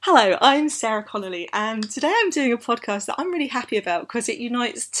Hello, I'm Sarah Connolly, and today I'm doing a podcast that I'm really happy about because it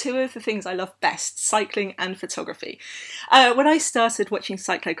unites two of the things I love best, cycling and photography. When I started watching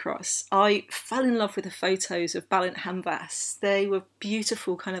cyclocross, I fell in love with the photos of Balint Hamvas. They were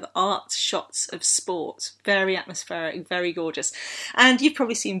beautiful kind of art shots of sport, very atmospheric, very gorgeous. And you've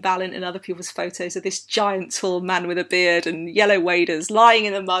probably seen Balint in other people's photos of this giant tall man with a beard and yellow waders lying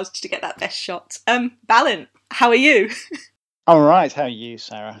in the mud to get that best shot. Balint, how are you? All right, how are you,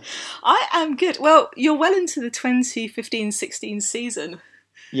 Sarah? I am good. Well, you're well into the 2015-16 season.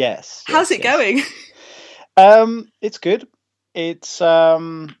 Yes. How's it going? It's good. It's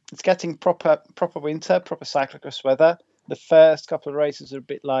getting proper winter, proper cyclocross weather. The first couple of races are a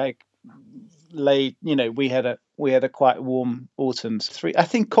bit like late. You know, we had a quite warm autumn. I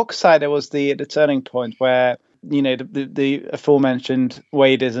think Coxside was the turning point where, you know, the aforementioned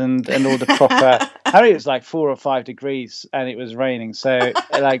waders and all the proper. I think it was like 4 or 5 degrees and it was raining. So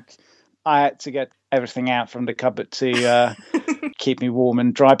like I had to get everything out from the cupboard to keep me warm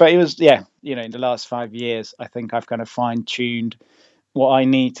and dry. But it was, yeah, you know, in the last 5 years, I think I've kind of fine-tuned what I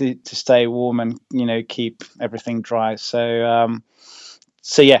need to stay warm and, you know, keep everything dry. So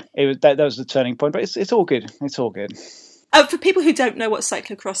yeah, it was that was the turning point. But it's all good. It's all good. For people who don't know what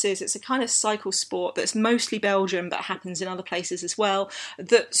cyclocross is, it's a kind of cycle sport that's mostly Belgium but happens in other places as well.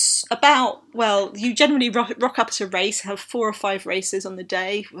 That's about, well, you generally rock up at a race, have 4 or 5 races on the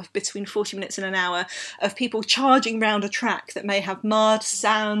day, between 40 minutes and an hour, of people charging round a track that may have mud,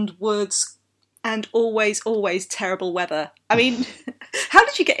 sand, woods, and always terrible weather. I mean, how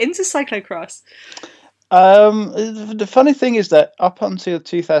did you get into cyclocross? The funny thing is that up until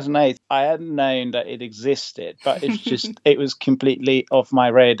 2008, I hadn't known that it existed, but it's just, it was completely off my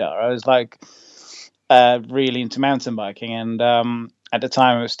radar. I was like, really into mountain biking. And, at the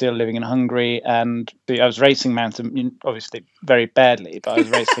time I was still living in Hungary and I was racing obviously very badly, but I was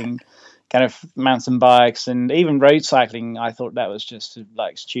racing kind of mountain bikes and even road cycling. I thought that was just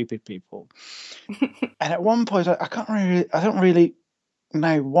like stupid people. And at one point, I don't really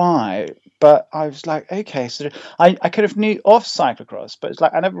know why, but I was like, okay, so I kind of knew of cyclocross, but it's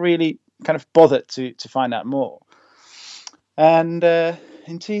like I never really kind of bothered to find out more. And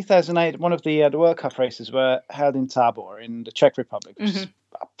in 2008, one of the World Cup races were held in Tabor in the Czech Republic, which is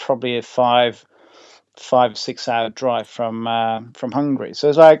probably a 5 or 6 hour drive from Hungary. So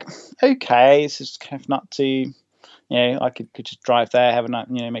it's like, okay, this is kind of not too, you know, I could just drive there, have a night,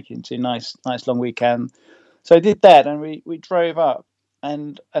 you know, make it into a nice long weekend. So I did that, and we drove up.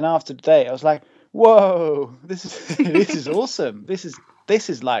 And after the day, I was like, "Whoa, this is awesome! This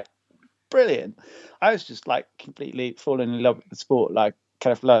is like brilliant!" I was just like completely falling in love with the sport, like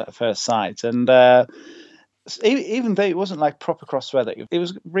kind of love at first sight. And even though it wasn't like proper cross weather, it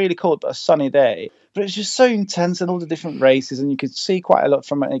was really cold, but a sunny day. But it was just so intense, and all the different races, and you could see quite a lot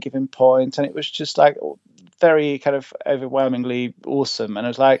from any given point, and it was just like very kind of overwhelmingly awesome. And I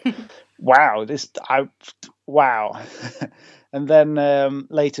was like, "Wow, wow." And then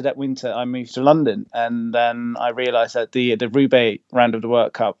later that winter, I moved to London, and then I realised that the Roubaix round of the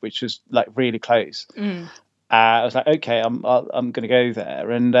World Cup, which was like really close, I was like, okay, I'm going to go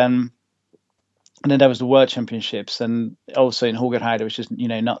there, and then there was the World Championships, and also in Hoogerheide, which is, you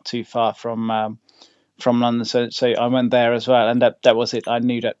know, not too far from London, so I went there as well, and that was it. I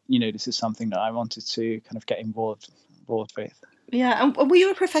knew that, you know, this is something that I wanted to kind of get involved with. Yeah, and were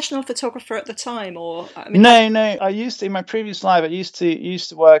you a professional photographer at the time, or? I mean, No. I used to, in my previous life, I used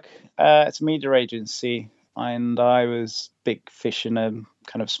to work at a media agency, and I was big fish in a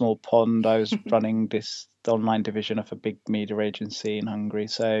kind of small pond. I was running the online division of a big media agency in Hungary,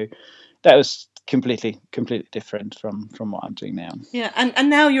 so that was completely different from what I'm doing now. Yeah, and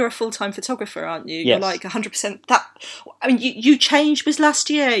now you're a full-time photographer, aren't you? Yes. You're like 100%. That, I mean, you changed, was last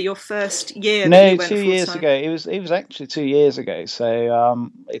year your first year? No, that you went 2 years full-time? ago. It was actually 2 years ago. So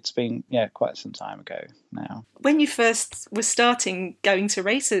it's been quite some time ago now. When you first were starting going to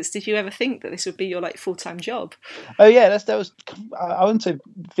races, did you ever think that this would be your like full-time job? Oh yeah, that was. I wouldn't say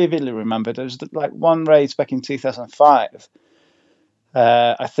vividly remember. There was like one race back in 2005.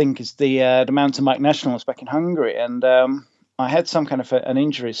 I think it's the mountain bike nationals back in Hungary, and I had some kind of an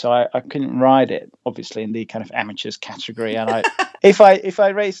injury, so I couldn't ride it, obviously in the kind of amateurs category. And if I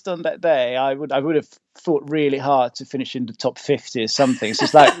raced on that day, I would have fought really hard to finish in the top 50 or something. It's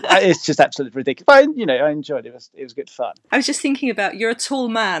just like it's just absolutely ridiculous. But you know, I enjoyed it. It was good fun. I was just thinking about, you're a tall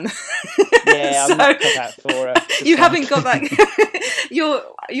man. Yeah, I'm not cut out for it. You haven't got that.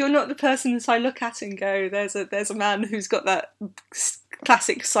 You're not the person that I look at and go, there's a man who's got that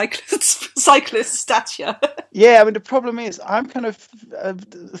classic cyclist stature. Yeah, I mean, the problem is I'm kind of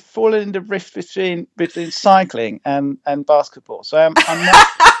falling in the rift between cycling and basketball. So I'm not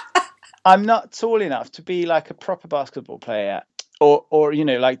I'm not tall enough to be like a proper basketball player. Or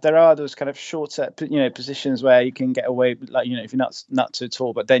like there are those kind of short set positions where you can get away with, like, if you're not too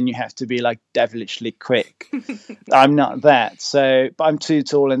tall, but then you have to be like devilishly quick. I'm not that, but I'm too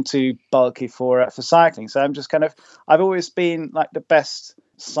tall and too bulky for cycling. So I'm just I've always been like the best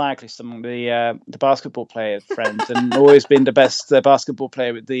cyclist among the basketball player friends, and always been the best basketball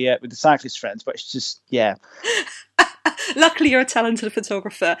player with the cyclist friends. But it's just, yeah. Luckily, you're a talented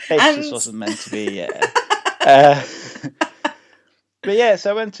photographer. It just wasn't meant to be. Yeah. But yeah, so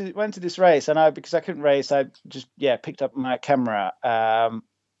I went to this race, and because I couldn't race, I just picked up my camera,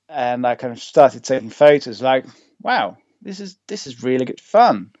 and I kind of started taking photos. Like, wow, this is really good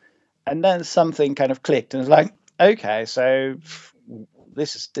fun. And then something kind of clicked, and it was like, okay, so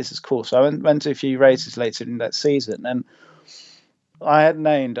this is cool. So I went to a few races later in that season, and I had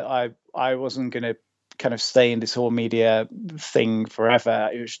known that I wasn't going to kind of stay in this whole media thing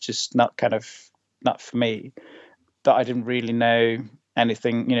forever. It was just not for me. But I didn't really know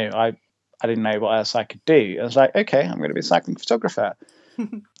anything. I didn't know what else I could do. I was like, okay, I'm going to be a cycling photographer.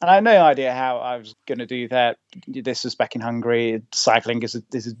 And I had no idea how I was going to do that. This was back in Hungary. Cycling is a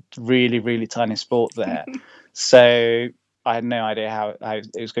really, really tiny sport there. So I had no idea how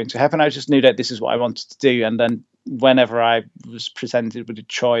it was going to happen. I just knew that this is what I wanted to do. And then whenever I was presented with a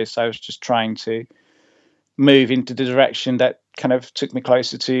choice, I was just trying to move into the direction that kind of took me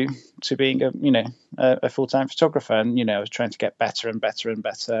closer to being a full-time photographer. And I was trying to get better and better and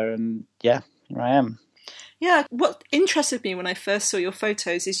better, and yeah, here I am. Yeah, what interested me when I first saw your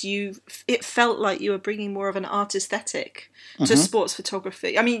photos is it felt like you were bringing more of an art aesthetic to sports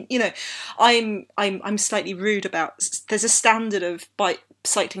photography. I mean, I'm slightly rude about, there's a standard of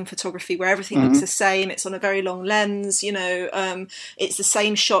cycling photography where everything looks the same. It's on a very long lens, it's the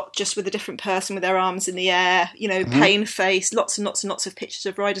same shot just with a different person with their arms in the air, plain face, lots and lots and lots of pictures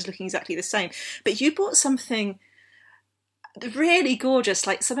of riders looking exactly the same. But you brought something really gorgeous,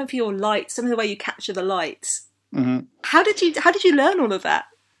 like some of your lights, some of the way you capture the lights. How did you learn all of that?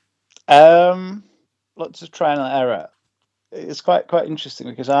 Lots of trial and error. It's quite interesting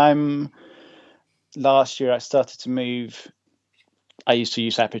because last year I started to move. I used to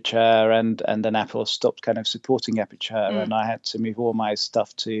use Aperture, and then Apple stopped kind of supporting Aperture, and I had to move all my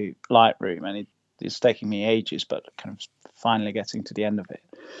stuff to Lightroom, and it's taking me ages, but kind of finally getting to the end of it.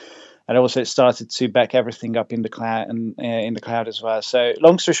 And also it started to back everything up in the cloud, and in the cloud as well. So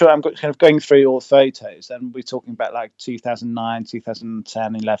long story short, I'm kind of going through all photos, and we're talking about like 2009,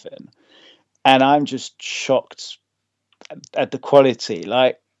 2010, 11. And I'm just shocked at the quality.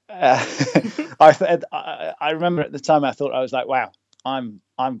 Like, I remember at the time I thought, I was like, wow, I'm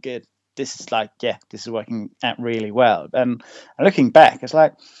good. This is working out really well. And looking back, it's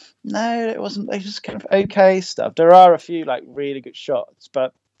like, no, it wasn't. It was kind of okay stuff. There are a few like really good shots,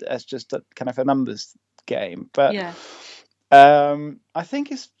 but that's just a kind of a numbers game. But yeah. I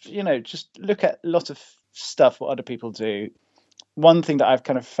think it's just look at a lot of stuff what other people do. One thing that I've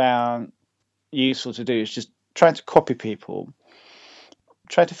kind of found useful to do is just trying to copy people,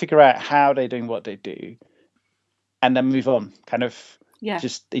 try to figure out how they're doing what they do, and then move on. Kind of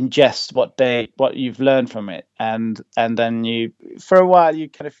just ingest what you've learned from it, and then you, for a while, you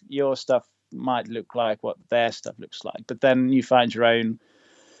kind of, your stuff might look like what their stuff looks like, but then you find your own.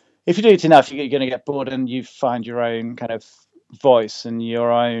 If you do it enough, you're going to get bored, and you find your own kind of voice and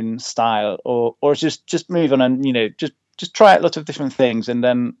your own style, or just move on, and just try out lots of different things, and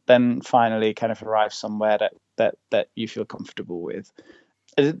then finally kind of arrive somewhere that you feel comfortable with.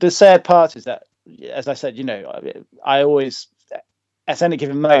 The sad part is that, as I said, I always, at any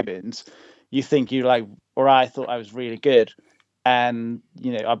given moment, you think I thought I was really good, and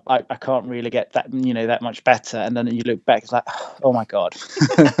I can't really get that that much better, and then you look back, it's like, oh my god,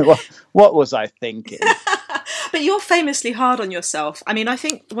 what was I thinking? But you're famously hard on yourself. I mean, I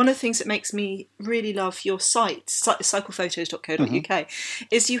think one of the things that makes me really love your site, cyclephotos.co.uk,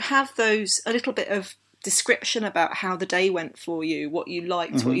 is you have a little bit of description about how the day went for you, what you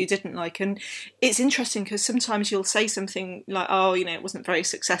liked, what you didn't like. And it's interesting because sometimes you'll say something like, oh, it wasn't very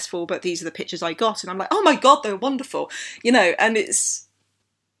successful, but these are the pictures I got. And I'm like, oh my God, they're wonderful. And I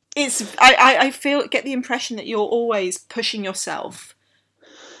get the impression that you're always pushing yourself.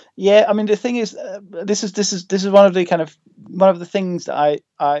 Yeah, I mean, the thing is, this is one of the things that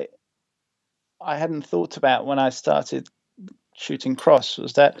I hadn't thought about when I started shooting cross,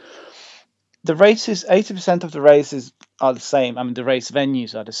 was that the races, 80% of the races are the same. I mean, the race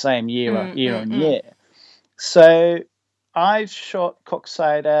venues are the same year on year. So I've shot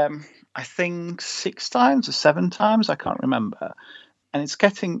Coxside, I think 6 times or 7 times, I can't remember. And it's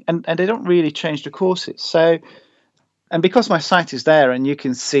and they don't really change the courses. So and because my site is there and you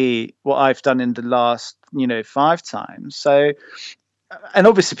can see what I've done in the last 5 times, so, and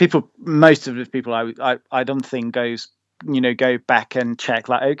obviously most of the people I don't think go back and check,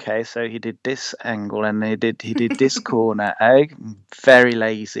 like, okay, so he did this angle and he did this corner. Very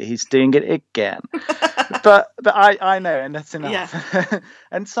lazy, he's doing it again. but I know, and that's enough. Yeah.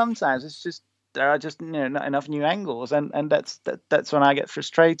 And sometimes it's just there are just not enough new angles, and that's when I get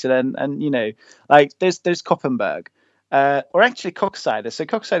frustrated. And like there's Koppenberg, or actually Coxsider. So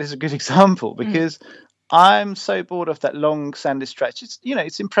Coxsider is a good example because I'm so bored of that long sandy stretch.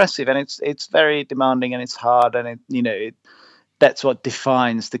 It's impressive and it's very demanding and it's hard, and that's what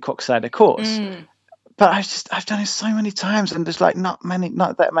defines the Coxsider course. But I've done it so many times, and there's like not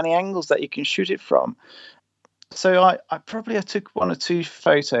that many angles that you can shoot it from. So I took 1 or 2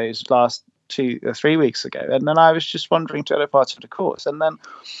 photos last 2 or 3 weeks ago, and then I was just wandering to other parts of the course, and then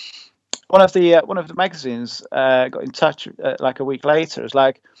one of the magazines got in touch like a week later. It's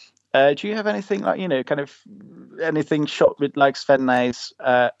like, do you have anything like kind of anything shot with like Sven Nys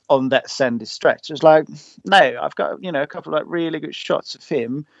on that sandy stretch? It's like, no, I've got a couple of like really good shots of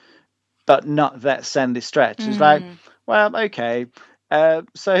him, but not that sandy stretch. It's like, well, okay.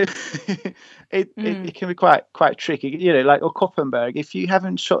 So it can be quite tricky, like, or Koppenberg. If you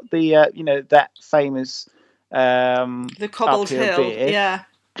haven't shot the that famous the cobbled hill, bit, yeah.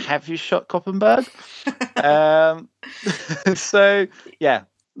 Have you shot Koppenberg? So yeah,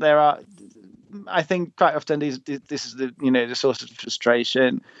 there are. I think quite often this is the source of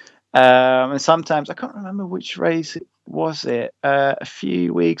frustration, and sometimes I can't remember which race it was. A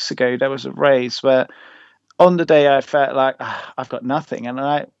few weeks ago there was a race where, on the day I felt like I've got nothing, and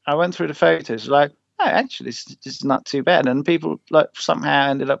I went through the photos, like, oh, actually this is not too bad, and people like somehow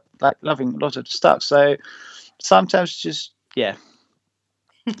ended up like loving a lot of the stuff. So sometimes just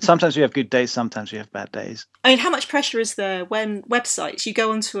sometimes we have good days, sometimes we have bad days. I mean, how much pressure is there when websites, you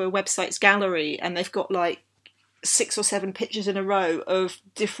go onto a website's gallery and they've got like 6 or 7 pictures in a row of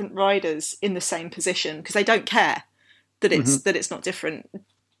different riders in the same position because they don't care that it's not different.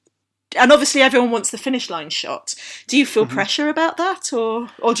 And obviously everyone wants the finish line shot. Do you feel pressure about that, or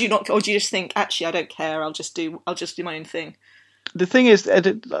do you not, or do you just think, actually I don't care, I'll just do my own thing? The thing is,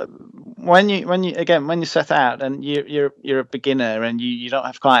 when you set out and you're a beginner and you don't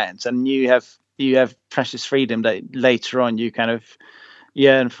have clients and you have precious freedom that later on you kind of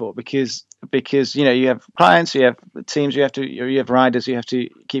yearn for, because you have clients, you have teams, you have riders you have to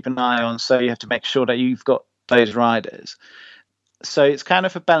keep an eye on, so you have to make sure that you've got those riders. So it's kind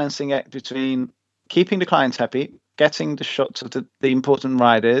of a balancing act between keeping the clients happy, getting the shots of the important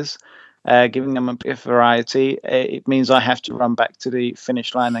riders, giving them a bit of variety. It means I have to run back to the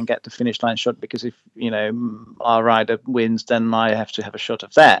finish line and get the finish line shot, because if our rider wins, then I have to have a shot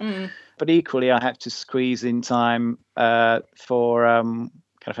of that. But equally, I have to squeeze in time for kind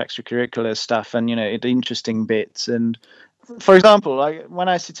of extracurricular stuff and the interesting bits. And for example, when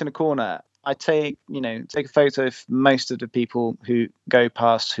I sit in a corner, I take a photo of most of the people who go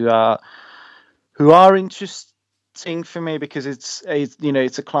past who are interesting for me, because it's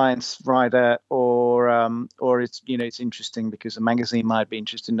a client's rider, or it's it's interesting because a magazine might be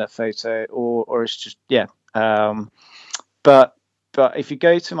interested in that photo, or it's just but if you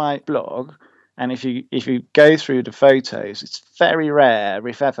go to my blog and if you go through the photos, it's very rare,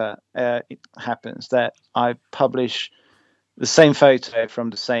 if ever it happens, that I publish the same photo from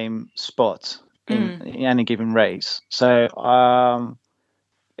the same spot in any given race. So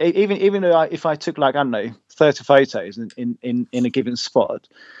even though if I took, like, I don't know, 30 photos in a given spot,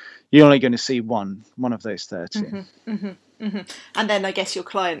 you're only going to see one of those 30. And then I guess your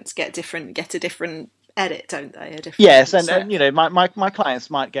clients get a different edit, don't they? Yes, and my clients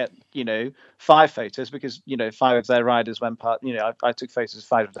might get 5 photos, because 5 of their riders went past. I took photos of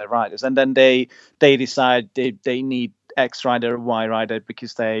 5 of their riders, and then they decide they need X rider or Y rider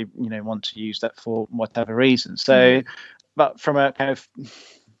because they want to use that for whatever reason. So but from a kind of,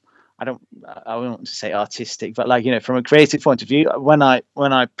 I don't want to say artistic, but like from a creative point of view, when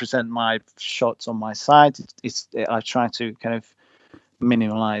I present my shots on my site, I try to kind of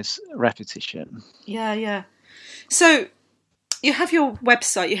minimize repetition. Yeah. So you have your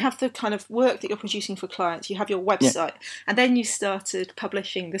website, you have the kind of work that you're producing for clients, you have your website, and then you started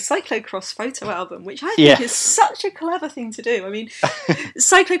publishing the cyclocross photo album, which I think is such a clever thing to do. I mean,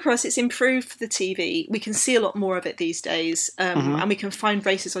 cyclocross, it's improved for the TV. We can see a lot more of it these days, and we can find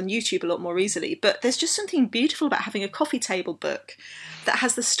races on YouTube a lot more easily. But there's just something beautiful about having a coffee table book that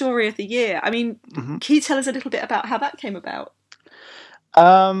has the story of the year. I mean, can you tell us a little bit about how that came about?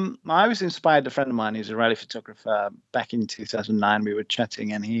 I was inspired. A friend of mine who's a rally photographer. Back in 2009, we were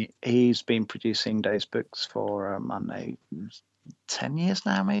chatting, and he's been producing those books for I don't know, 10 years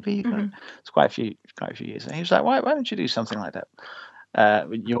now, maybe. Mm-hmm. It's quite a few years. And he was like, "Why don't you do something like that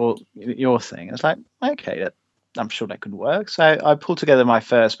with your thing?" I was like, "Okay, I'm sure that could work." So I pulled together my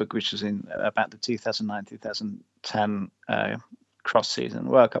first book, which was in about the 2009-2010 cross season,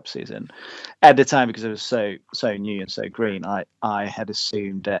 World Cup season. At the time, because it was so new and so green, I had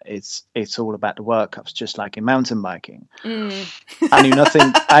assumed that it's all about the World Cups, just like in mountain biking. I knew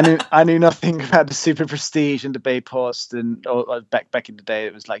nothing. I knew nothing about the Super Prestige and the Bay Post, and or back in the day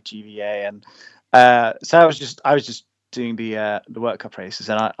it was like GVA, and so I was just doing the World Cup races,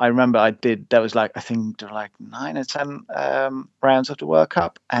 and I remember I did. That was like, I think there were like 9 or 10 rounds of the World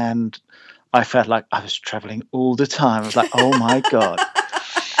Cup, and I felt like I was traveling all the time. I was like, oh my God.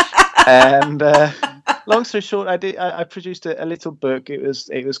 And long story short, I produced a little book. It was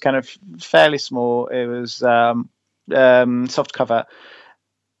kind of fairly small. It was soft cover,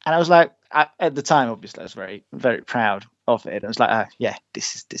 and I was like, at the time, obviously, I was very, very proud of it. I was like, yeah,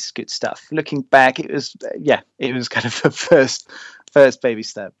 this is good stuff. Looking back, it was kind of a first baby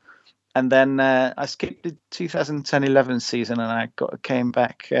step. And then I skipped the 2010-11 season, and I came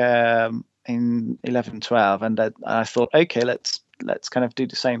back in 11-12, and I thought, okay, let's kind of do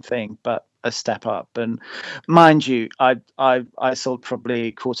the same thing, but a step up. And mind you, I sold probably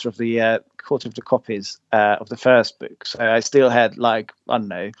a quarter of the copies of the first book, so I still had, like, I don't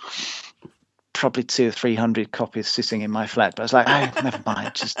know, probably 200 or 300 copies sitting in my flat. But I was like, oh, never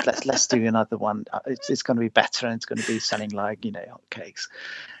mind, just let's do another one. It's going to be better, and it's going to be selling like, hotcakes.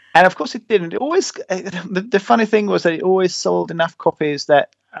 And of course it didn't. It always, the funny thing was that it always sold enough copies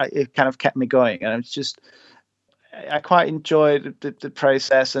that it kind of kept me going. And it's just, I quite enjoyed the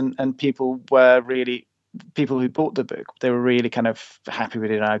process, and people who bought the book, they were really kind of happy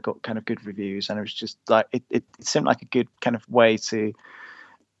with it. I got kind of good reviews, and it was just like, it seemed like a good kind of way to,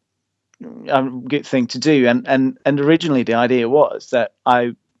 good thing to do. And originally the idea was that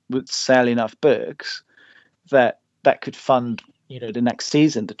I would sell enough books that could fund, the next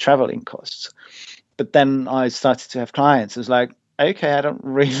season, the traveling costs. But then I started to have clients. I was like, okay, I don't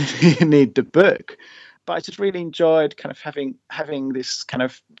really need the book, but I just really enjoyed kind of having this kind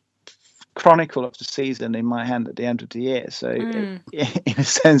of chronicle of the season in my hand at the end of the year. So in a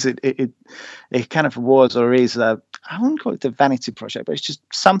sense, it kind of was, or is, I wouldn't call it a vanity project, but it's just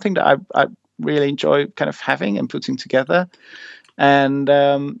something that I really enjoy kind of having and putting together. And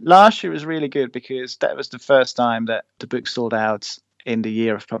last year was really good because that was the first time that the book sold out in the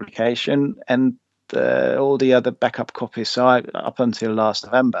year of publication, and all the other backup copies. So up until last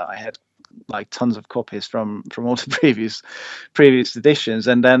November, I had like tons of copies from all the previous editions,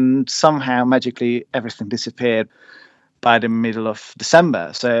 and then somehow magically everything disappeared by the middle of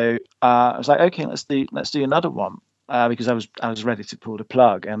December. So I was like, okay, let's do another one, because I was ready to pull the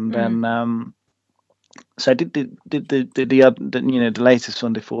plug, and then. So I did the latest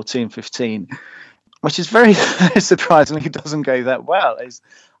one, the 14-15, which is very surprisingly doesn't go that well.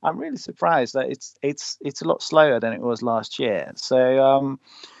 I'm really surprised that it's a lot slower than it was last year. So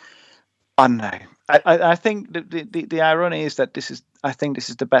I don't know. I think the irony is that this is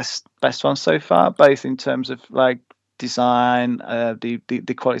the best one so far, both in terms of like design,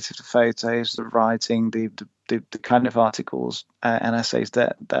 the quality of the photos, the writing, the kind of articles and essays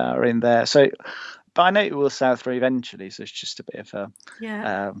that are in there. So. But I know it will sell through eventually, so it's just a bit of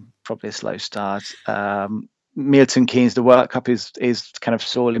probably a slow start. Milton Keynes, the World Cup is kind of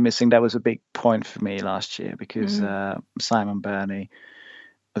sorely missing. That was a big point for me last year because Simon Burney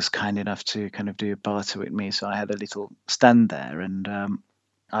was kind enough to kind of do a barter with me, so I had a little stand there, and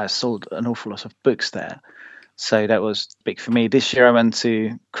I sold an awful lot of books there. So that was big for me. This year I went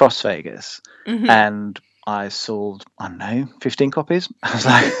to Cross Vegas, and I sold, I don't know, 15 copies. I was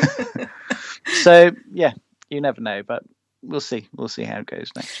like. So yeah, you never know, but we'll see how it goes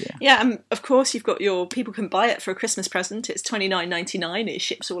next year. Yeah, of course you've got people can buy it for a Christmas present. It's $29.99. It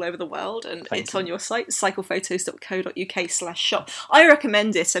ships all over the world, and it's on your site, cyclephotos.co.uk/shop. I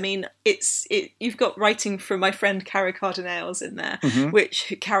recommend it. I mean, you've got writing from my friend Cara Cardinales in there,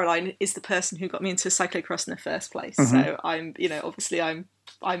 which Caroline is the person who got me into cyclocross in the first place. So I'm, obviously I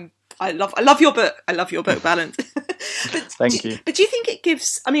love your book. I love your book, Balint. Thank you. But do you think it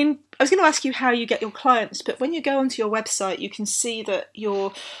gives? I mean, I was going to ask you how you get your clients, but when you go onto your website, you can see that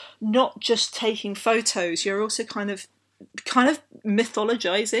you're not just taking photos; you're also kind of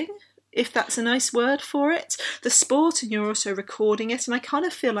mythologizing, if that's a nice word for it, the sport, and you're also recording it. And I kind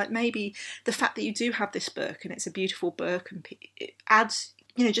of feel like maybe the fact that you do have this book and it's a beautiful book, and it adds,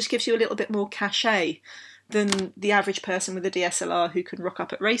 just gives you a little bit more cachet than the average person with a DSLR who can rock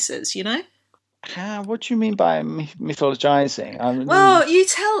up at races, you know? What do you mean by mythologizing? I mean, Well,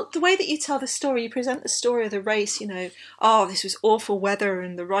 the way that you tell the story, you present the story of the race, you know, oh, this was awful weather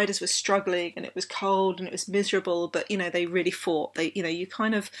and the riders were struggling and it was cold and it was miserable, but, you know, they really fought. They, you know,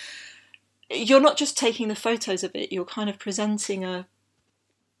 you're not just taking the photos of it, you're kind of presenting a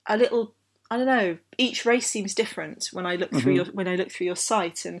little, I don't know, each race seems different when I look through your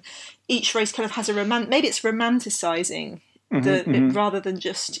site, and each race kind of has maybe it's romanticizing rather than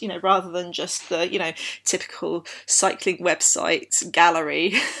just the, you know, typical cycling website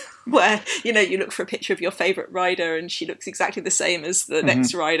gallery where, you know, you look for a picture of your favourite rider and she looks exactly the same as the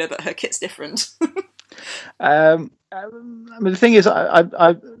next rider, but her kit's different. I mean, the thing is,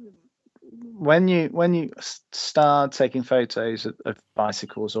 when you start taking photos of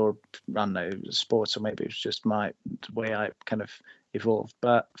bicycles, or I don't know, sports, or maybe it's just the way I kind of evolved.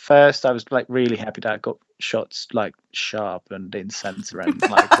 But first, I was like really happy that I got shots like sharp and in center and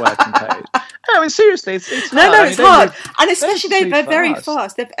like working pose. I mean, seriously, it's hard. No, it's hard, and especially they're very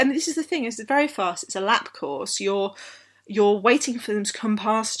fast. And this is the thing: is very fast. It's a lap course. You're waiting for them to come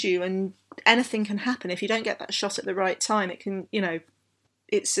past you, and anything can happen if you don't get that shot at the right time. It can, you know,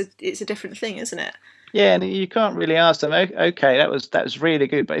 it's a different thing, isn't it? Yeah, and you can't really ask them, okay, that was really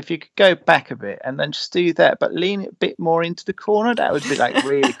good, but if you could go back a bit and then just do that, but lean it a bit more into the corner, that would be like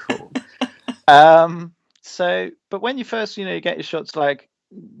really cool. But when you first, you know, you get your shots like,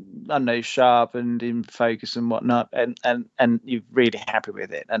 I don't know, sharp and in focus and whatnot, and you're really happy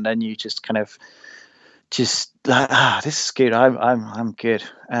with it, and then you just kind of just like, this is good, I'm good.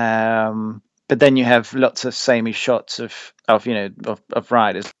 But then you have lots of samey shots of you know of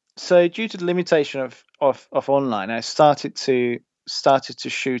riders. So due to the limitation of online, I started to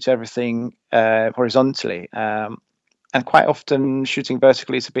shoot everything horizontally, and quite often shooting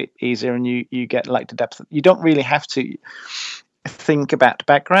vertically is a bit easier, and you get like the depth. You don't really have to think about the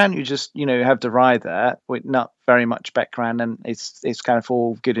background. You just, you know, have the rider with not very much background, and it's kind of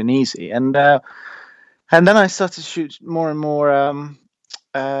all good and easy. And then I started to shoot more and more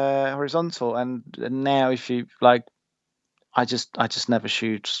horizontal, and now if you like, I just never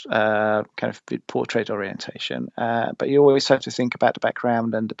shoot kind of portrait orientation, but you always have to think about the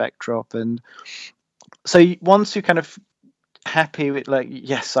background and the backdrop, and so once you're kind of happy with like,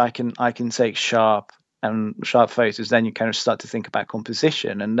 yes, I can take sharp photos, then you kind of start to think about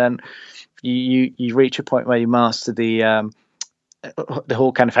composition, and then you reach a point where you master the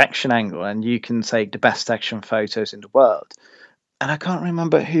whole kind of action angle, and you can take the best action photos in the world. And I can't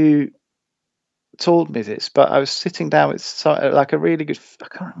remember who told me this, but I was sitting down with like a really good, I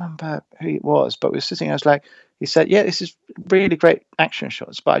can't remember who it was, but we were sitting, I was like, he said, yeah, this is really great action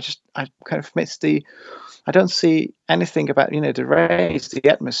shots, but I kind of missed I don't see anything about, you know, the race, the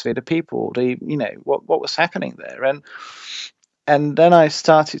atmosphere, the people, you know, what was happening there. And then I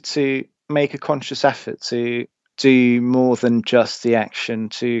started to make a conscious effort to do more than just the action,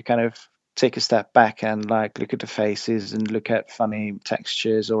 to kind of take a step back and like look at the faces and look at funny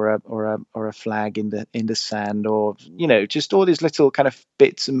textures, or a flag in the sand, or, you know, just all these little kind of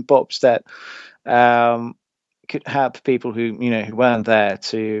bits and bobs that could help people who, you know, who weren't there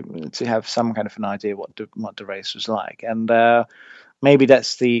to have some kind of an idea what the race was like. And maybe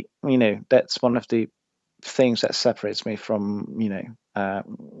that's that's one of the things that separates me from, you know,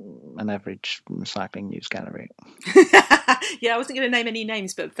 an average cycling news gallery. Yeah, I wasn't going to name any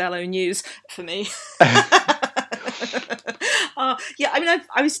names, but Velo News for me. Yeah, I mean,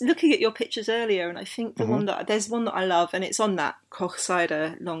 I was looking at your pictures earlier, and I think there's one that I love, and it's on that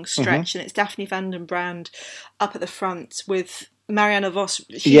Kochside long stretch, and it's Daphne van den Brand up at the front with Marianne Vos.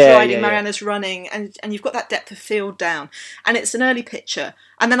 She's riding, Marianne's running, and you've got that depth of field down, and it's an early picture.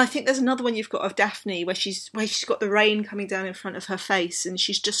 And then I think there's another one you've got of Daphne where she's got the rain coming down in front of her face, and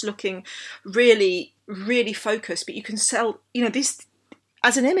she's just looking really, really focused. But you can tell, you know, this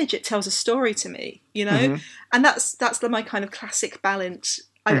as an image, it tells a story to me, you know, and that's my kind of classic Balint.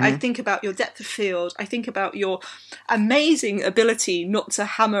 I think about your depth of field. I think about your amazing ability not to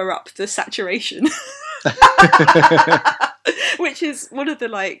hammer up the saturation. Which is one of the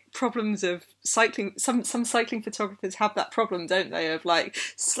like problems of cycling. Some cycling photographers have that problem, don't they? Of like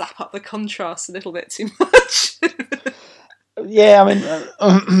slap up the contrast a little bit too much. Yeah, I mean,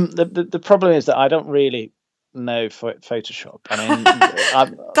 the problem is that I don't really know Photoshop. I mean,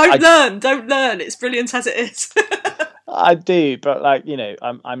 don't learn. It's brilliant as it is. I do, but like, you know,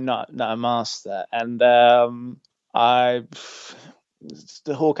 I'm not a master, and the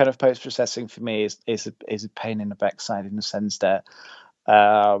whole kind of post processing for me is a pain in the backside, in the sense that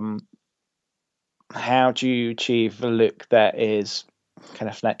how do you achieve a look that is kind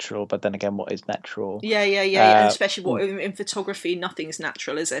of natural, but then again, what is natural? Yeah. And especially what in photography, nothing's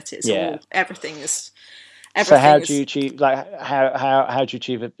natural, is it? It's Yeah. all everything is. So how do you achieve how do you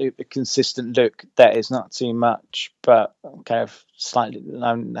achieve a consistent look that is not too much, but kind of slightly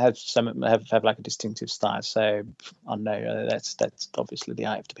have like a distinctive style? So I know that's obviously the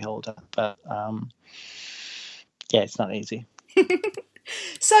eye of the beholder, but yeah, it's not easy.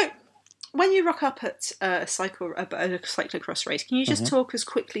 So when you rock up at a cyclocross race, can you just talk us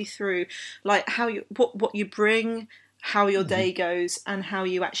quickly through like how you what you bring, how your day goes, and how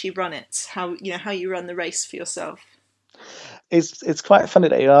you actually run it? How you run the race for yourself? It's quite funny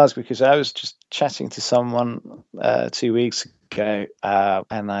that you ask, because I was just chatting to someone 2 weeks ago,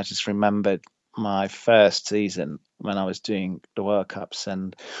 and I just remembered my first season when I was doing the World Cups,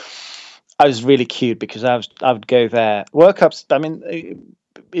 and I was really cute because I would go there. World Cups, I mean,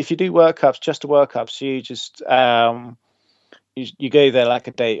 if you do World Cups, just the World Cups, you just you go there like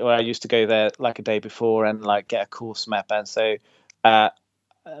a day, or I used to go there like a day before and like get a course map, and so.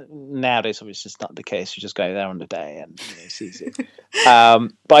 Nowadays, obviously, it's not the case. You just go there on the day, and it's easy. So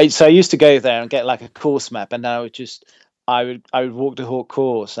I used to go there and get like a course map, and I would walk the whole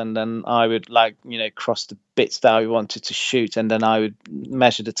course, and then I would cross the bits that I wanted to shoot, and then I would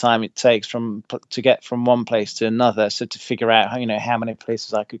measure the time it takes to get from one place to another, so to figure out how many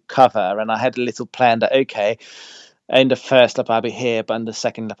places I could cover. And I had a little plan that, okay, in the first lap I'll be here, but in the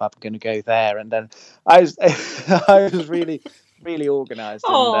second lap I'm going to go there, and then I was I was really organized.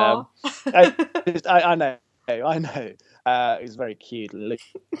 And I know it's very cute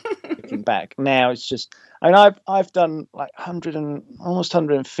looking back now. It's just, I mean, I've done like 100 and almost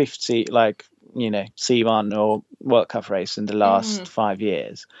 150 C1 or World Cup race in the last 5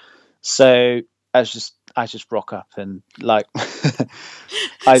 years, so I just rock up and like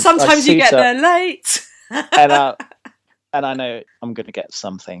sometimes you get there late and I know I'm going to get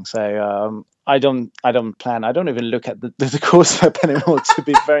something, so I don't plan. I don't even look at the course map anymore, to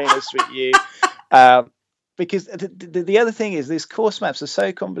be very honest with you, because the other thing is, these course maps are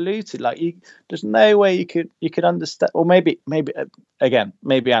so convoluted. Like, there's no way you could understand. Or maybe again,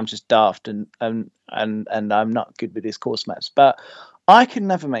 maybe I'm just daft and I'm not good with these course maps, but I can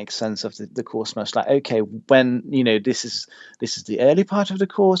never make sense of the course maps. Like, okay, when this is the early part of the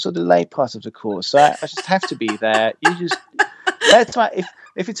course or the late part of the course. So I just have to be there. That's why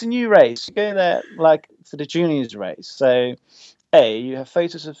if it's a new race, you go there like for the juniors race. So you have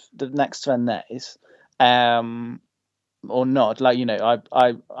photos of the next 10 days, or not. Like,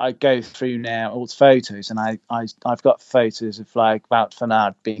 I go through now all the photos, and I've got photos of like Wout van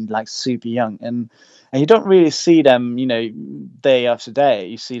Aert being like super young, and you don't really see them day after day.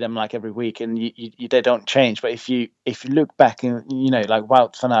 You see them like every week, and they don't change. But if you look back, and like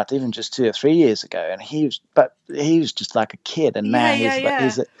Wout van Aert, even just 2 or 3 years ago, and he was just like a kid, and now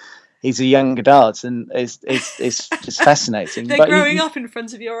he's a young adult, and it's just fascinating. They're growing up in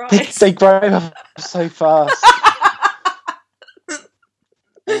front of your eyes. They grow up so fast.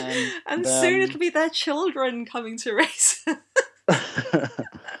 And soon it'll be their children coming to race.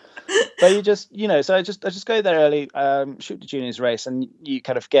 But you just so I just go there early, shoot the juniors race, and you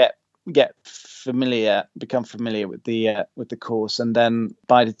kind of become familiar with the course, and then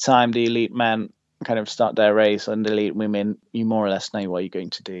by the time the elite men kind of start their race and the elite women, you more or less know what you're going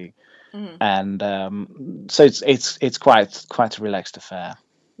to do. And so it's quite a relaxed affair.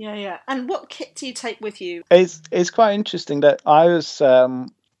 Yeah. And what kit do you take with you? It's quite interesting that I was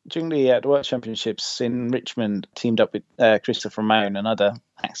during the World Championships in Richmond, teamed up with Christopher Moan, another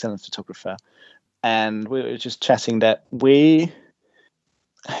excellent photographer, and we were just chatting that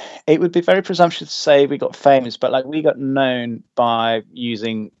it would be very presumptuous to say we got famous, but like, we got known by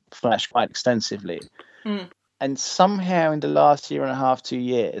using flash quite extensively. And somehow in the last year and a half, 2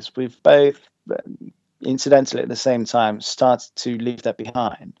 years, we've both, incidentally at the same time, started to leave that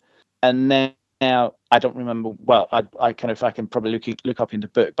behind. And now I don't remember. Well, I can probably look up in the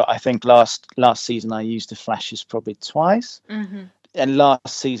book, but I think last season I used the flashes probably twice. And last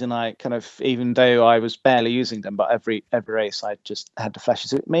season I kind of, even though I was barely using them, but every race I just had the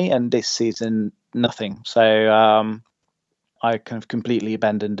flashes with me. And this season nothing. So I kind of completely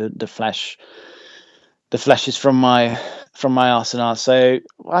abandoned the flashes from my arsenal. So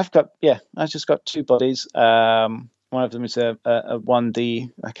I just got 2 bodies. One of them is a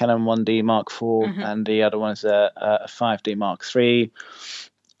 1D, a Canon 1D Mark IV, and the other one is a 5D Mark III.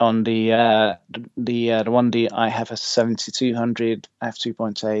 On the 1D, I have a 7200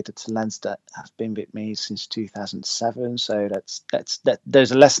 f2.8. It's a lens that has been with me since 2007. So that's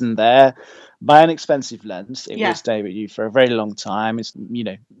there's a lesson there. Buy an expensive lens; it will stay with you for a very long time. It's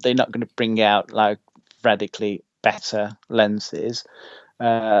they're not going to bring out like radically better lenses.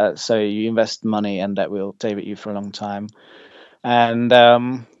 So you invest money, and that will stay with you for a long time. And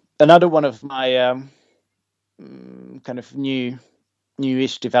another one of my kind of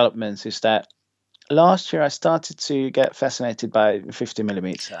newish developments is that last year I started to get fascinated by 50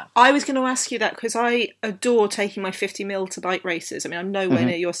 millimeter. I was going to ask you that because I adore taking my 50mm to bike races. I mean, I'm nowhere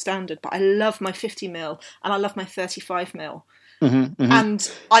near your standard, but I love my 50mm and I love my 35mm.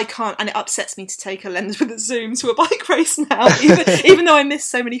 And I can't, and it upsets me to take a lens with a zoom to a bike race now, even though I miss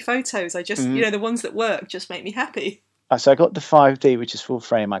so many photos. I just, the ones that work just make me happy. So I got the 5D, which is full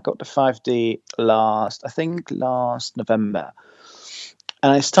frame. I got the 5D last November.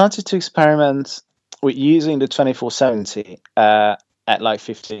 And I started to experiment with using the 2470 at like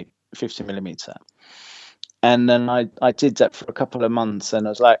 50 millimeter. And then I did that for a couple of months, and I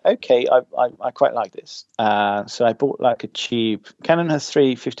was like, okay, I quite like this. So I bought like a cheap. Canon has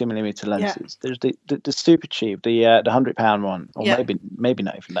 3 50mm lenses. Yeah. There's the super cheap, the £100 one, or maybe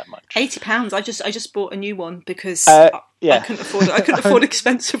not even that much. £80. I just bought a new one because I couldn't afford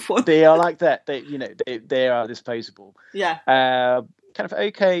expensive one. They are like that. They are disposable. Yeah. Kind of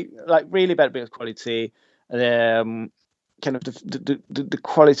okay, like really bad build quality. Kind of the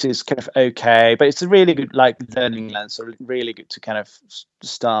quality is kind of okay, but it's a really good like learning lens, so really good to kind of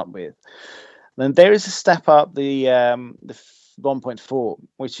start with. Then there is a step up, the 1.4,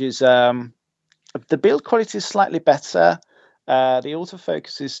 which is the build quality is slightly better. The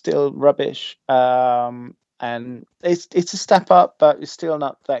autofocus is still rubbish, and it's a step up, but it's still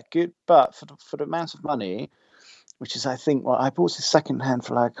not that good. But for the amount of money, which is, I think, I bought it second hand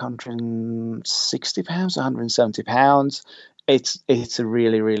for like £160, £170. It's a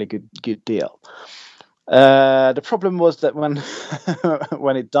really, really good deal. The problem was that when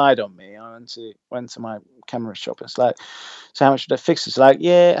when it died on me, I went to my camera shop. It's like, so how much should I fix it? It's like,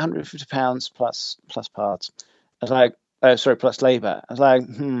 yeah, £150 plus parts. I was like, plus labor. I was like,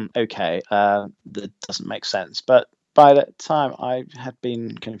 okay, that doesn't make sense. But by that time, I had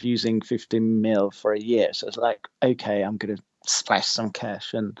been kind of using 50mm for a year, so it's like, okay, I'm going to splash some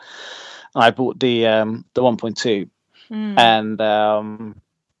cash, and I bought the 1.2, and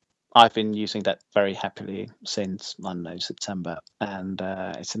I've been using that very happily since, I don't know, September, and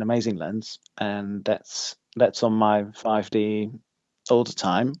it's an amazing lens, and that's on my 5D all the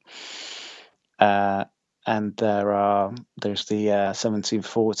time. And there's the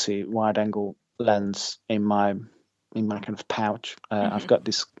 1740 wide-angle lens in my kind of pouch. I've got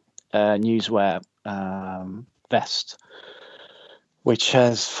this newswear vest, which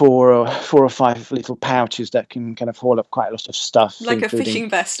has four or five little pouches that can kind of hold up quite a lot of stuff, like a fishing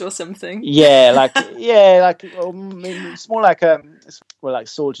vest or something. It's more like like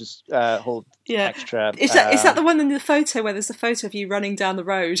soldiers hold extra. Is that the one in the photo where there's a photo of you running down the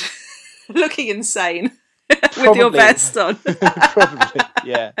road, looking insane with your vest on? Probably,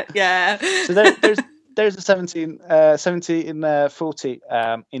 yeah. Yeah. So there's a 1740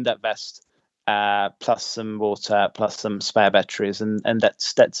 in that vest, plus some water, plus some spare batteries, and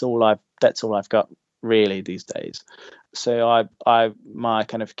that's all I've got really these days. So my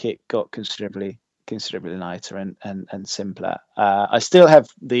kind of kit got considerably lighter and simpler. I still have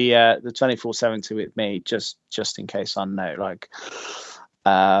the 2470 with me just in case. I know, like,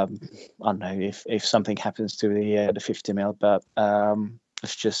 I don't know if something happens to the 50mm, but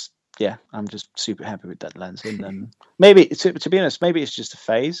it's just. Yeah, I'm just super happy with that lens, and maybe to be honest, maybe it's just a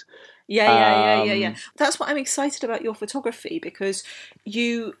phase. Yeah. That's what I'm excited about your photography, because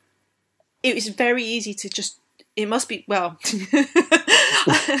it was very easy to just. It must be, well,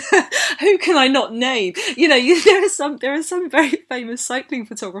 who can I not name? There are some very famous cycling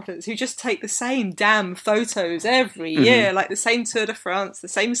photographers who just take the same damn photos every year, like the same Tour de France, the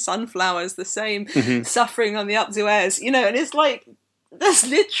same sunflowers, the same suffering on the Up d'Huez, and it's like. There's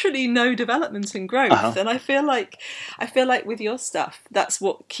literally no development and growth, and I feel like with your stuff, that's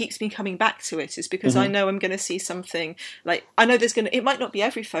what keeps me coming back to it. Is because I know I'm going to see something like it might not be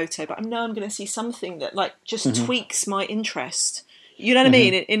every photo, but I know I'm going to see something that like just tweaks my interest. You know what I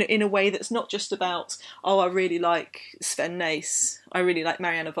mean? In a way that's not just about I really like Sven Nys, I really like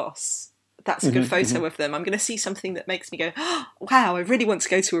Marianne Vos. That's a good photo of them. I'm going to see something that makes me go, oh, wow, I really want to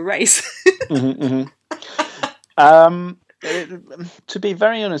go to a race. To be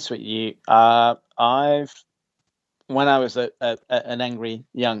very honest with you, when I was an angry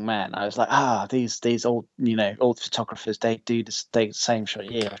young man, I was like, these old photographers, they do the same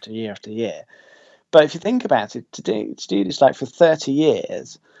shot year after year after year. But if you think about it, to do this like for 30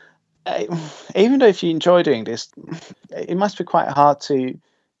 years, even though if you enjoy doing this, it must be quite hard to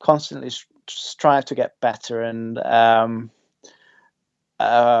constantly strive to get better and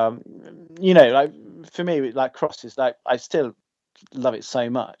like for me, like cross is like I still love it so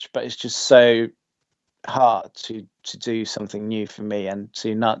much, but it's just so hard to do something new for me and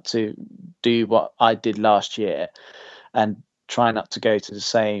to not to do what I did last year and try not to go to the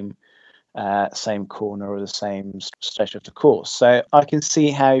same corner or the same stretch of the course. So I can see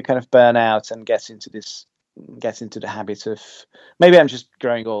how you kind of burn out and get into the habit of maybe I'm just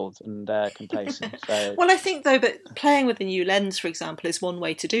growing old and complacent. So Well, I think though, but playing with a new lens, for example, is one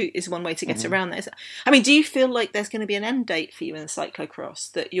way to get around that. I mean, do you feel like there's going to be an end date for you in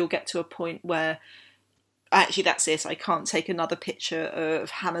cyclocross, that you'll get to a point where actually that's it, I can't take another picture of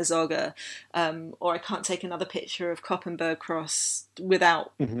Hamvas, or I can't take another picture of Koppenberg Cross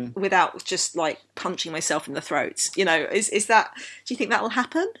without just like punching myself in the throat? You know, is that, do you think that will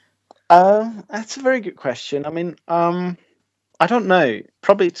happen? that's a very good question. I mean, I don't know.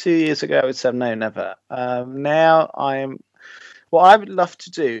 Probably 2 years ago, I would say no, never. Now what I would love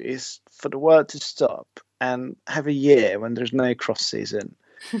to do is for the world to stop and have a year when there's no cross season,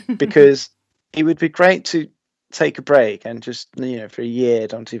 because it would be great to take a break and just, for a year,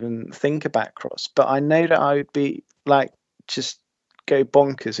 don't even think about cross. But I know that I would be like, just go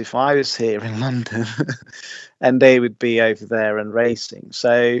bonkers if I was here in London and they would be over there and racing.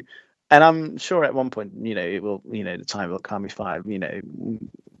 So, and I'm sure at one point, it will, the time will come if I don't know,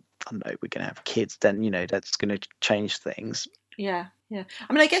 we're going to have kids, then, that's going to change things. Yeah, yeah.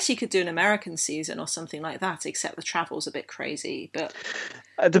 I mean, I guess you could do an American season or something like that, except the travel's a bit crazy. But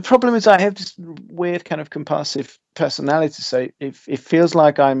the problem is I have this weird kind of compulsive personality, so it feels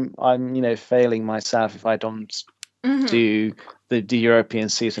like I'm failing myself if I don't do the European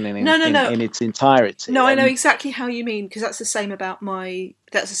season in its entirety. No, I know exactly how you mean, because that's the same about my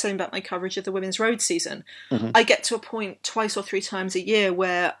coverage of the women's road season. I get to a point twice or three times a year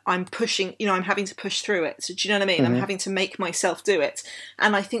where I'm pushing, I'm having to push through it. So do you know what I mean? I'm having to make myself do it,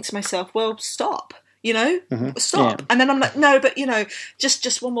 and I think to myself, well, stop. Stop. Yeah. And then I'm like, no, but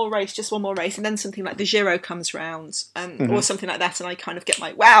just one more race, and then something like the Giro comes round, or something like that, and I kind of get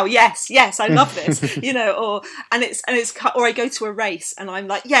my wow, yes, I love this, or I go to a race and I'm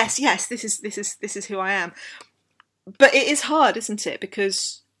like, yes, this is who I am. But it is hard, isn't it?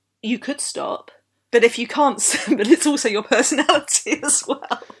 Because you could stop, but if you can't, but it's also your personality as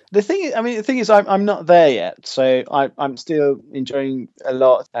well. The thing is, I'm not there yet, so I'm still enjoying a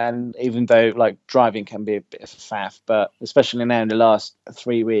lot. And even though like driving can be a bit of a faff, but especially now in the last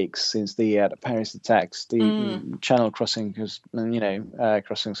 3 weeks since the Paris attacks, the channel crossing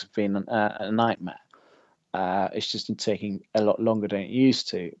crossings have been a nightmare. It's just been taking a lot longer than it used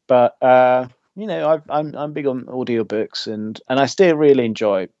to. But I'm big on audiobooks, and I still really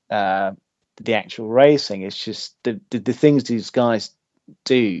enjoy the actual racing. It's just the things these guys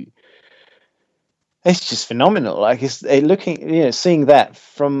do, it's just phenomenal. Like seeing that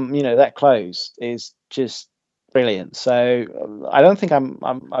from that close is just brilliant. So I don't think I'm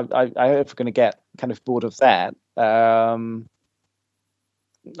ever going to get kind of bored of that. I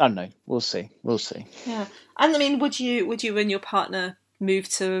don't know. We'll see. Yeah, and I mean, would you and your partner move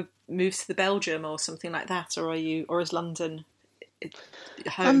to the Belgium or something like that, or is London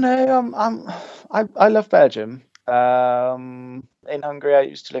home? I love Belgium. In Hungary, I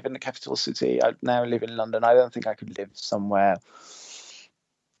used to live in the capital city. I now live in London. I don't think I could live somewhere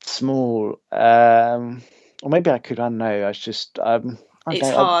small. Or maybe I could. I don't know. It's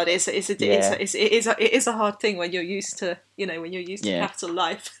hard. It is a hard thing when you're used to capital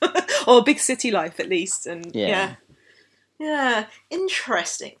life or big city life at least. And yeah,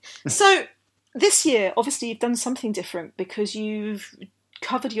 interesting. So this year, obviously, you've done something different because you've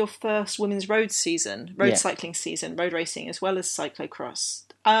covered your first women's road cycling season, road racing, as well as cyclocross.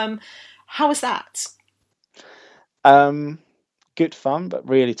 How was that? Good fun, but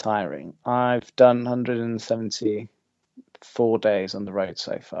really tiring. I've done 174 days on the road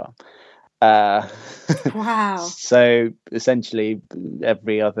so far. Wow. So essentially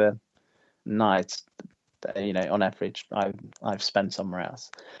every other night, on average, I've spent somewhere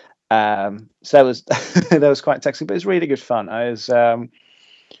else. So that was that was quite taxing, but it's really good fun.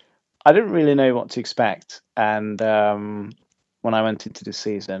 I didn't really know what to expect, and when I went into the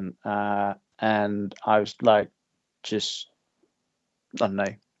season, and I was like, just I don't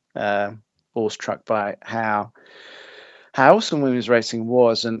know, awestruck by how awesome women's racing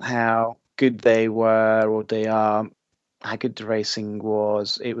was and how good they were, or they are, how good the racing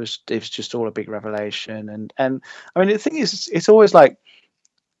was. It was just all a big revelation, and I mean the thing is, it's always like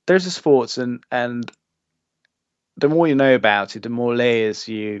there's a sports, and the more you know about it, the more layers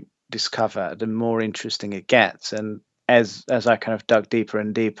you discover, the more interesting it gets. And as I kind of dug deeper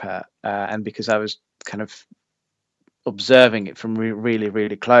and deeper, and because I was kind of observing it from really,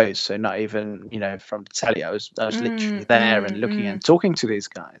 really close. So not even, from the telly. I was literally there and looking and talking to these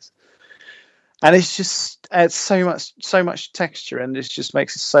guys. And it's just adds so much texture, and it just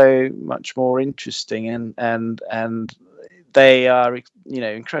makes it so much more interesting. And they are,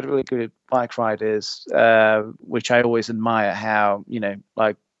 incredibly good bike riders, which I always admire. How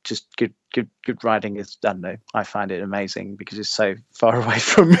like just good riding is. I don't know. I find it amazing because it's so far away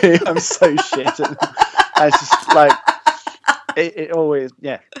from me. I'm so shit. And I just like it always.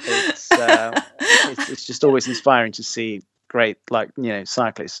 Yeah, it's just always inspiring to see great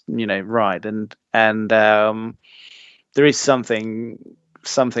cyclists ride, and there is something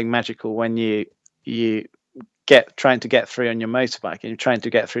magical when you trying to get through on your motorbike and you're trying to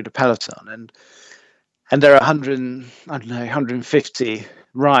get through the peloton, and there are 150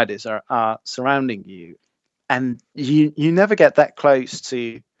 riders are surrounding you, and you never get that close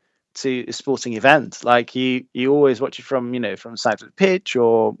to a sporting event. Like you always watch it from from the side of the pitch,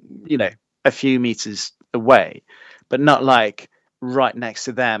 or a few meters away, but not like right next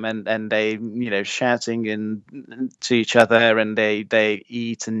to them, and they shouting and to each other, and they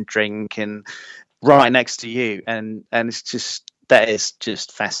eat and drink and right next to you, and it's just that is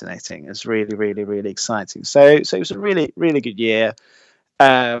just fascinating. It's really, really, really exciting. So it was a really, really good year.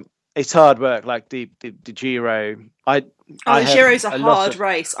 It's hard work, like the Giro. The Giro's a hard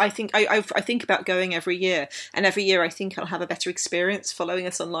race. I think I think about going every year, and every year I think I'll have a better experience following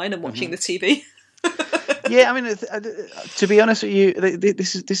us online and watching the TV. Yeah, I mean, to be honest with you,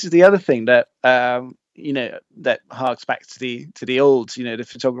 this is the other thing that that harks back to the old, the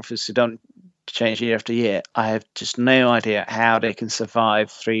photographers who don't change year after year. I have just no idea how they can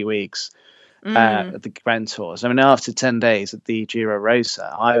survive 3 weeks at the Grand Tours. I mean, after 10 days at the Giro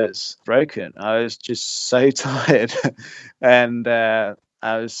Rosa, I was broken. I was just so tired, and I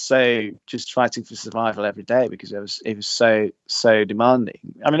was so just fighting for survival every day because it was so demanding.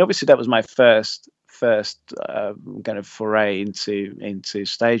 I mean, obviously that was my first kind of foray into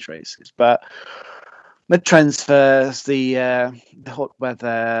stage races, but the transfers, the hot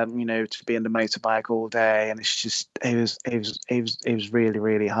weather, to be on the motorbike all day, and it's just it was really,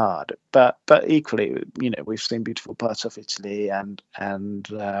 really hard. But equally, we've seen beautiful parts of Italy, and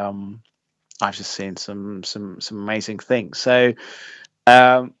I've just seen some amazing things. So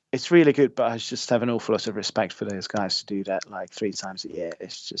it's really good, but I just have an awful lot of respect for those guys to do that like 3 times a year.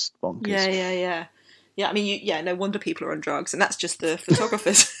 It's just bonkers. Yeah. I mean, no wonder people are on drugs, and that's just the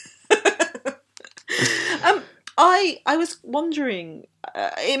photographers. I was wondering,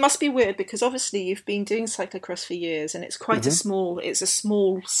 it must be weird because obviously you've been doing cyclocross for years, and it's quite a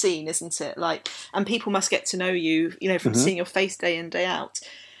small scene, isn't it? Like, and people must get to know you, from seeing your face day in, day out.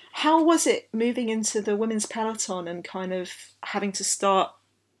 How was it moving into the women's peloton and kind of having to start,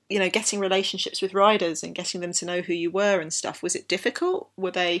 getting relationships with riders and getting them to know who you were and stuff? Was it difficult?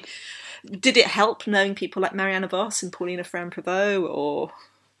 Did it help knowing people like Marianne Vos and Paulina Ferrand-Prévot, or?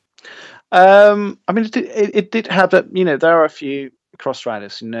 I mean, it did have that. There are a few cross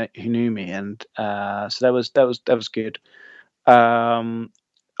riders who knew me, and so that was good.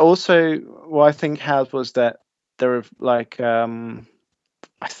 Also, what I think helped was that there are like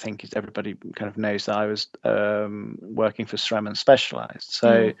I think everybody kind of knows that I was working for SRAM and Specialized.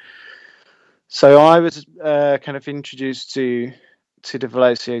 So I was kind of introduced to the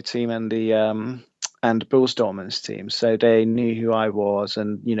Velocio team and the Bulls Dormans team. So they knew who I was,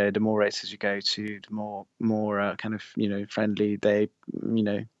 and the more races you go to, the more kind of friendly they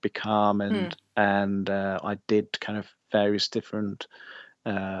become, and I did kind of various different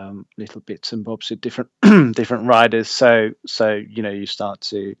little bits and bobs with different different riders. So you start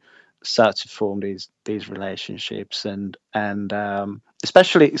to form these relationships, and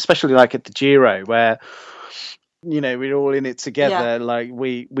especially like at the Giro, where we're all in it together. Yeah. Like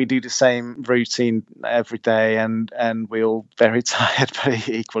we do the same routine every day, and we're all very tired, but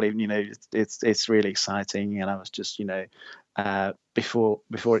equally it's really exciting. And I was just before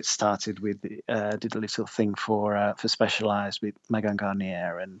it started, we did a little thing for Specialized with Megan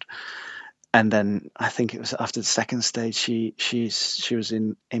Garnier, and then I think it was after the second stage she was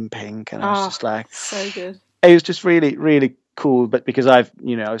in pink, and I was just like, so good. It was just really, really cool. But because I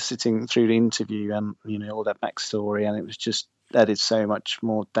was sitting through the interview and all that backstory, and it was just added so much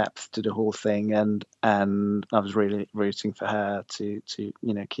more depth to the whole thing, and I was really rooting for her to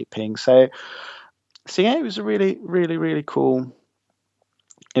keep pink. So yeah, it was a really, really, really cool.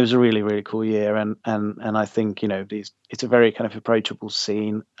 It was a really, really cool year, and I think it's a very kind of approachable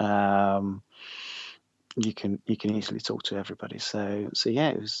scene. You can easily talk to everybody. So yeah,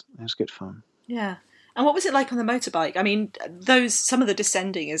 it was good fun. Yeah. And what was it like on the motorbike? I mean, some of the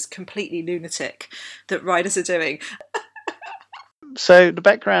descending is completely lunatic that riders are doing. So the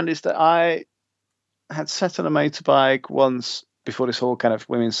background is that I had sat on a motorbike once before this whole kind of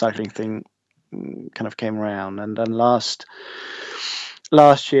women's cycling thing kind of came around, and then last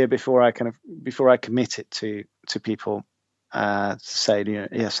year, before I committed to people to say,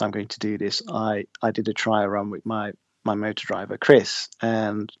 yes, I'm going to do this, I did a trial run with my motor driver Chris,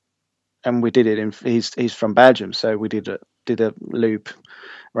 and we did it he's from Belgium, so we did a loop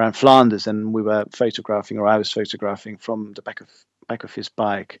around Flanders, and we were photographing, or I was photographing from the back of his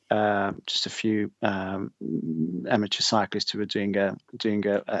bike, just a few amateur cyclists who were doing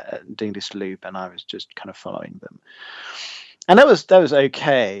this loop, and I was just kind of following them. And that was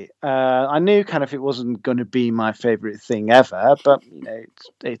okay. I knew kind of it wasn't going to be my favorite thing ever, but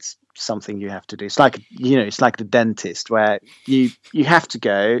it's something you have to do. It's like the dentist, where you have to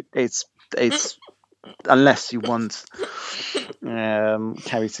go. It's unless you want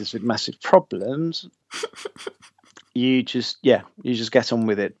cavities with massive problems, you just get on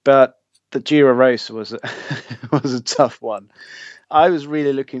with it. But the Giro Rosa was was a tough one. I was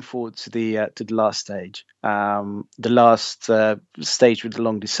really looking forward to the last stage, stage with the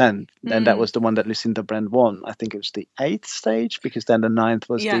long descent, and that was the one that Lucinda Brand won. I think it was the 8th stage, because then the 9th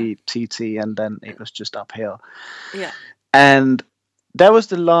was the TT, and then it was just uphill. Yeah, and that was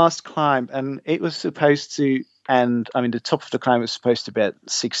the last climb, and it was supposed to end. I mean, the top of the climb was supposed to be at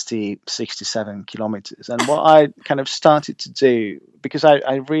 67 kilometers. And what I kind of started to do, because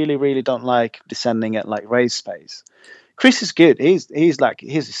I really, really don't like descending at like race pace. Chris is good. He's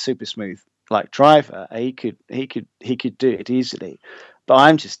a super smooth driver. He could do it easily, but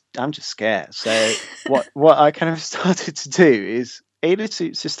I'm just scared. So what I kind of started to do is either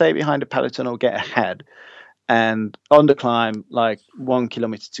to stay behind the peloton or get ahead. And on the climb, 1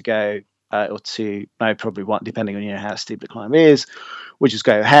 kilometer to go, or 2, no, probably 1, depending on how steep the climb is, we just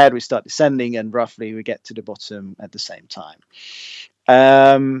go ahead. We start descending, and roughly we get to the bottom at the same time.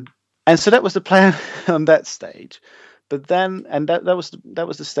 And so that was the plan on that stage. But then, and that was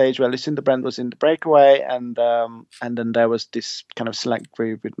the stage where Lucinda Brand was in the breakaway, and then there was this kind of select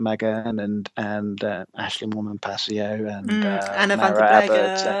group with Megan and Ashley Mormon Passio and Anna van der Mara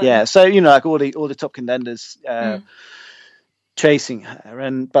Abbott. So all the top contenders chasing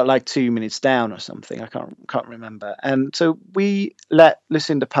her, but 2 minutes down or something. I can't remember. And so we let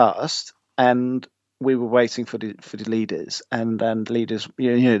Lucinda pass, and we were waiting for the leaders, and then the leaders,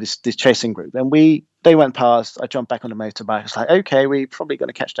 this chasing group, and they went past. I jumped back on the motorbike. I was like, okay, we're probably going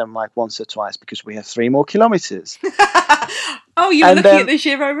to catch them once or twice, because we have 3 more kilometers. Oh, you were looking at the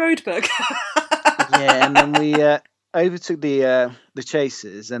Giro road book. Yeah, and then we overtook the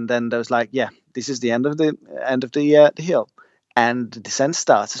chasers, and then there was this is the end of the hill, and the descent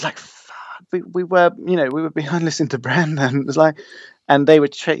starts. It's like, fuck, we were behind Lucinda Brand, and it was and they were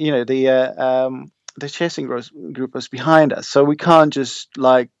the chasing group was behind us, so we can't just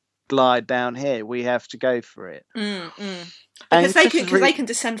glide down here. We have to go for it. Because they can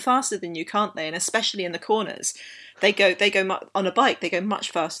descend faster than you, can't they? And especially in the corners, they go on a bike. They go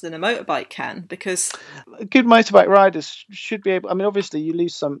much faster than a motorbike can, because good motorbike riders should be able. I mean, obviously you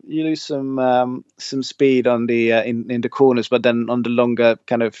lose some speed on the in the corners, but then on the longer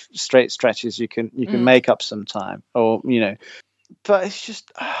kind of straight stretches you can make up some time, or But it's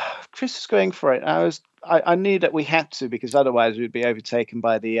just Chris is going for it. I knew that we had to, because otherwise we'd be overtaken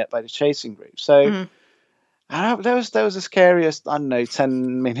by the chasing group. So that was the scariest, I don't know,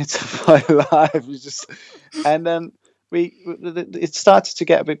 10 minutes of my life. And then it started to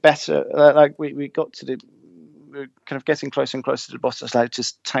get a bit better. We got to we were kind of getting closer and closer to the boss. I was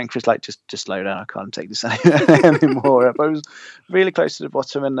just telling Chris, just slow down. I can't take this anymore. But it was really close to the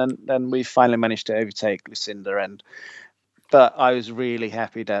bottom, and then we finally managed to overtake Lucinda. But I was really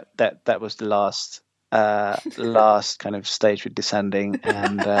happy that was the last kind of stage with descending,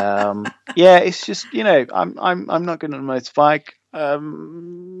 and it's just I'm not good on a motorbike.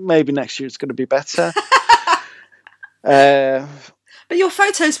 Maybe next year it's going to be better. But your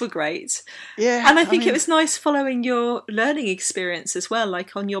photos were great. Yeah, and I think it was nice following your learning experience as well.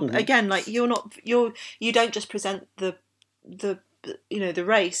 On your again, you don't just present the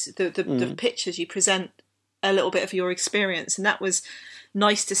race, the pictures. You present a little bit of your experience, and that was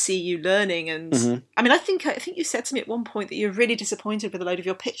nice to see you learning. And I mean, I think you said to me at one point that you're really disappointed with a load of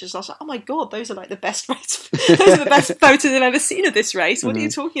your pictures. I was like, oh my god, those are the best race, those are the best photos I've ever seen of this race. What are you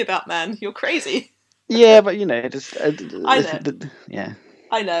talking about, man? You're crazy. Yeah, but I know. Yeah,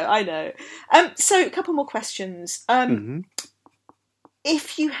 I know. So a couple more questions.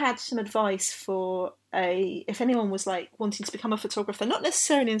 if you had some advice for if anyone was like wanting to become a photographer, not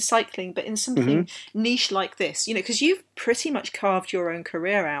necessarily in cycling, but in something niche like this, because you've pretty much carved your own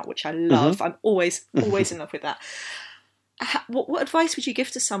career out, which I love. I'm always in love with that. What advice would you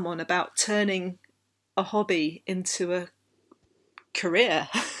give to someone about turning a hobby into a career?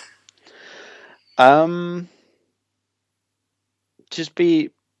 Just be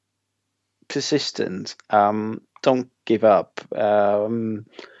persistent. Don't give up.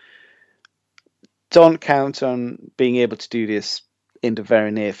 Don't count on being able to do this in the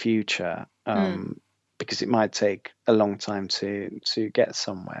very near future, because it might take a long time to get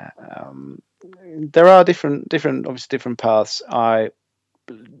somewhere. There are different obviously different paths. I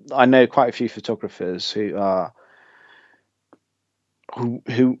know quite a few photographers who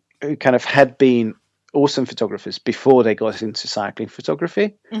kind of had been awesome photographers before they got into cycling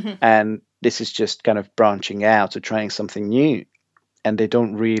photography, and this is just kind of branching out or trying something new, and they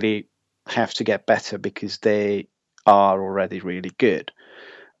don't really have to get better because they are already really good.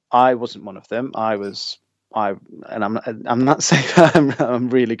 I wasn't one of them. And I'm not saying I'm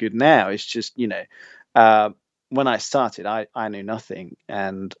really good now. It's just, when I started, I knew nothing,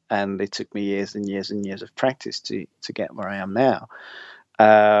 and it took me years and years and years of practice to get where I am now.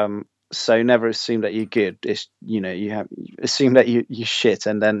 So never assume that you're good. It's, assume that you shit,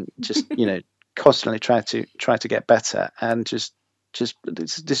 and then just constantly try to get better, and just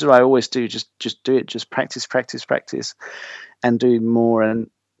this is what I always do. Just do it. Just practice, and do more. And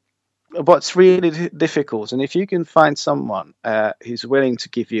what's really difficult, and if you can find someone who's willing to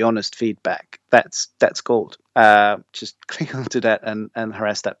give you honest feedback, that's gold. Just click onto that and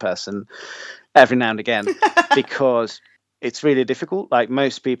harass that person every now and again, because it's really difficult. Like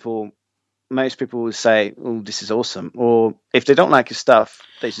most people will say, "Oh, this is awesome," or if they don't like your stuff,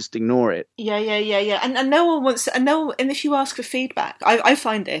 they just ignore it. Yeah. And no one wants to, and if you ask for feedback, I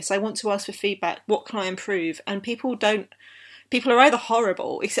find this. I want to ask for feedback. What can I improve? And people are either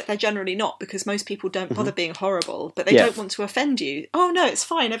horrible, except they're generally not, because most people don't bother being horrible, but they don't want to offend you. Oh no, it's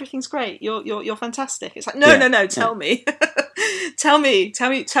fine. Everything's great. You're fantastic. It's like, no. Tell me, tell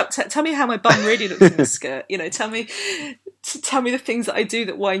me how my bum really looks in the skirt. Tell me the things that I do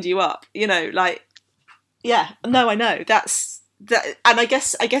that wind you up. I know that's that. And I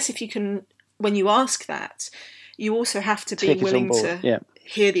guess if you can, when you ask that, you also have to be willing to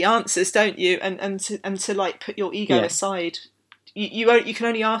hear the answers, don't you? And to like put your ego aside. You can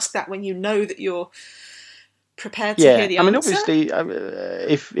only ask that when you know that you're prepared to hear the answer. I mean, obviously,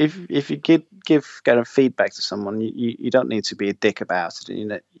 if you give kind of feedback to someone, you don't need to be a dick about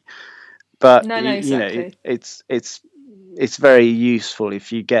it, But exactly. It's very useful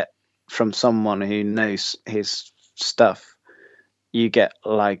if you get from someone who knows his stuff. You get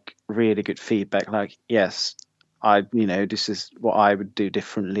like really good feedback, like, yes, this is what I would do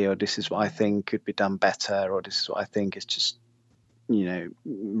differently, or this is what I think could be done better, or this is what I think is just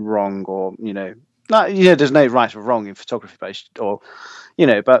wrong, or there's no right or wrong in photography,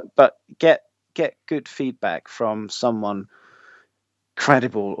 but get good feedback from someone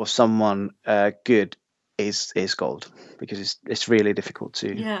credible or someone good is gold, because it's really difficult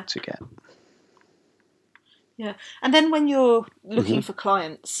to get. Yeah. And then when you're looking for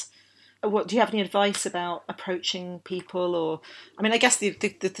clients, what do you have any advice about approaching people? Or, I mean, I guess the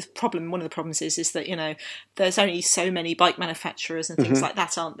problem, one of the problems is that, there's only so many bike manufacturers and things like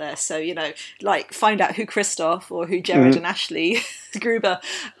that, aren't there? So, like find out who Christoph or who Jared and Ashley Gruber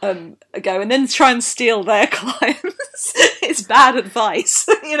go, and then try and steal their clients. It's bad advice.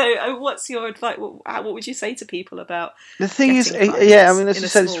 What's your advice? What would you say to people about the thing is? Yeah, I mean, as you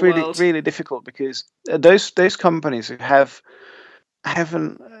said, it's really difficult, because those companies who have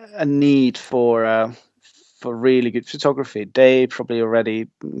a need for really good photography, they probably already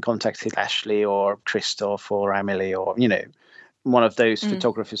contacted Ashley or Christoph or Emily, or one of those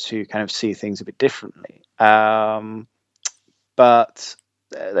photographers who kind of see things a bit differently. But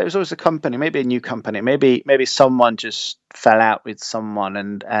there's always a company, maybe a new company, maybe someone just fell out with someone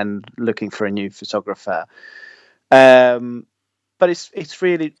and looking for a new photographer. But it's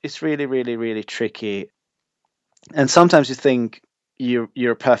really really tricky, and sometimes you think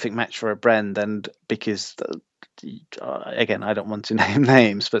you're a perfect match for a brand, and because again, I don't want to name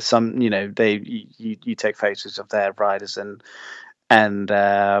names, but some you take photos of their riders and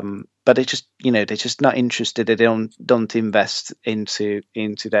but they're just not interested. They don't invest into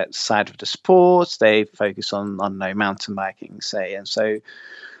that side of the sport. They focus on mountain biking, say, and so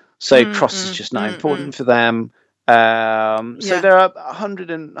cross is just not important for them. So there are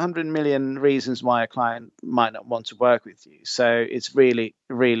 100 million reasons why a client might not want to work with you. So it's really,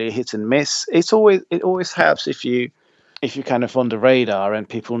 really hit and miss. It always helps if you if you're kind of on the radar and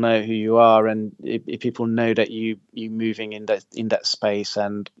people know who you are, and if people know that you moving in that space,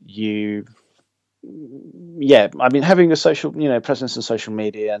 and you, yeah, I mean, having a social, presence on social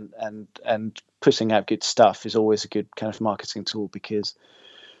media, and putting out good stuff is always a good kind of marketing tool, because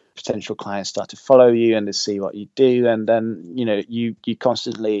potential clients start to follow you and they see what you do, and then you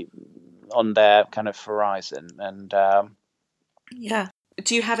constantly on their kind of horizon. And yeah.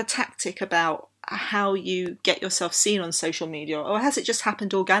 Do you have a tactic about how you get yourself seen on social media, or has it just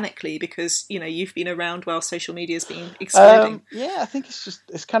happened organically because you've been around while social media's been exploding? Yeah, I think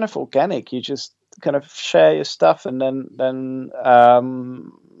it's kind of organic. You just kind of share your stuff, and then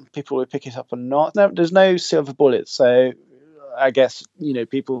people will pick it up or not. No, there's no silver bullet. So I guess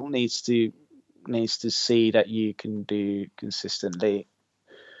people needs to see that you can do consistently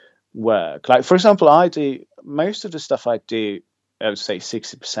work. Like, for example, I do most of the stuff I do. I would say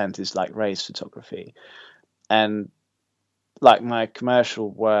 60% is like race photography, and like my commercial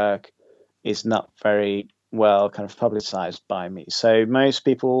work is not very well kind of publicized by me. So most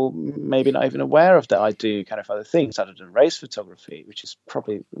people maybe not even aware of that I do kind of other things other than race photography, which is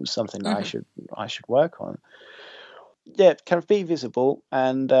probably something that I should work on. Yeah, kind of be visible,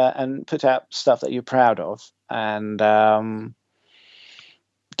 and put out stuff that you're proud of, and don't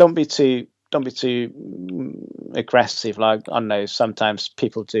be too aggressive. Like, I don't know, sometimes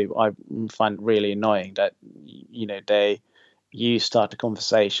people do. I find it really annoying that you start a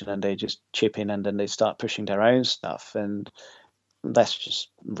conversation and they just chip in, and then they start pushing their own stuff, and that's just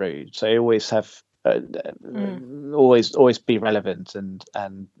rude. So you always have always be relevant,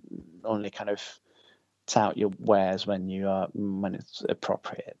 and only kind of tout your wares when it's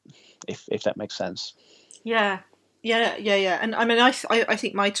appropriate, if that makes sense. Yeah, yeah. And I mean, I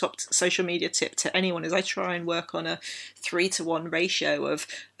think my top social media tip to anyone is I try and work on a 3-to-1 ratio of,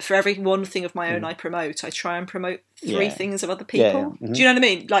 for every one thing of my own I promote, I try and promote three Yeah. things of other Yeah. people. Mm-hmm. Do you know what I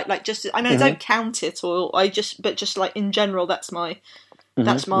mean? Like just, I mean, I don't count it, but just like in general, that's my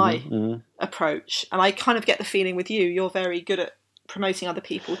approach. And I kind of get the feeling with you, you're very good at promoting other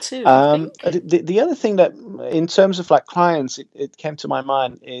people too, I think. The other thing that, in terms of like clients, it came to my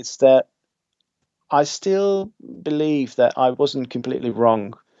mind is that I still believe that I wasn't completely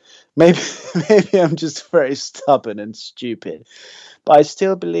wrong. Maybe maybe I'm just very stubborn and stupid, but I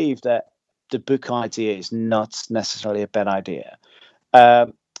still believe that the book idea is not necessarily a bad idea.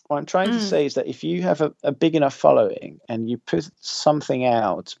 What I'm trying to say is that if you have a big enough following and you put something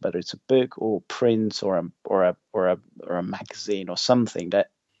out, whether it's a book or print or a magazine or something that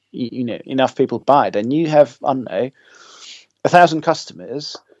enough people buy, then you have, I don't know, 1,000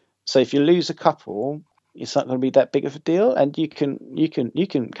 customers. So if you lose a couple, it's not going to be that big of a deal, and you can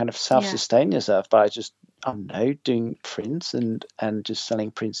kind of self-sustain yourself by just, I don't know, doing prints and just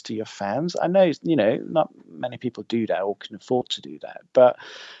selling prints to your fans. I know not many people do that or can afford to do that, but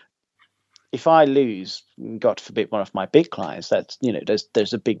if I lose, God forbid, one of my big clients, that's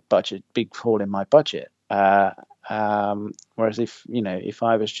there's a big hole in my budget. Whereas if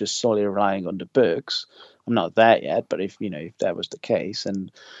I was just solely relying on the books, I'm not there yet. But if that was the case, and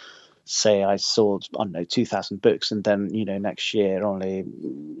say I sold, I don't know, 2,000 books, and then next year only,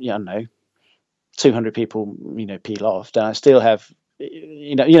 I don't know, 200 people peel off, then I still have So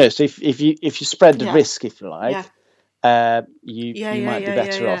if you spread the risk, if you like. You might be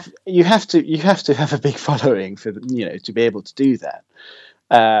better off. You have to have a big following for to be able to do that.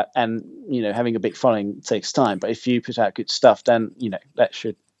 And having a big following takes time. But if you put out good stuff, then that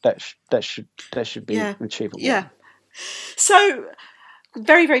should be achievable. Yeah. So,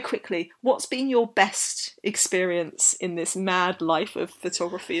 very, very quickly, what's been your best experience in this mad life of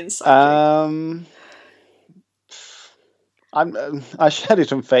photography and cycling? I shared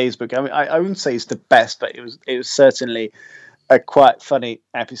it on Facebook. I mean, I wouldn't say it's the best, but it was certainly a quite funny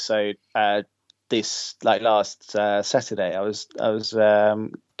episode. This like last Saturday, I was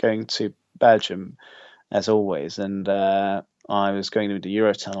going to Belgium as always, and I was going to the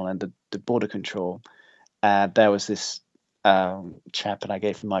Eurotunnel and the border control. There was this chap, and I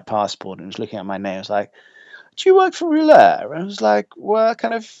gave him my passport, and he was looking at my name. I was like, "Do you work for Rouleur?" And I was like, "Well,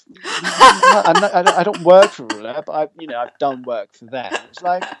 kind of. I don't work for Rouleur, but I've done work for them." It was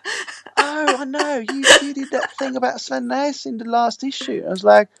like, "Oh, I know. You did that thing about Sven Nys in the last issue." I was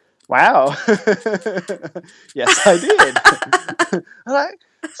like, "Wow, yes, I did."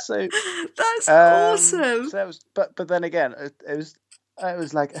 So that's awesome. So that was, but then again, it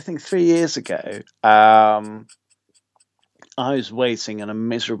was like, I think 3 years ago. I was waiting on a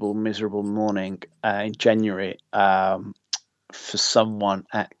miserable morning in January for someone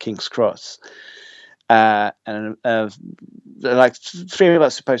at King's Cross, and like three of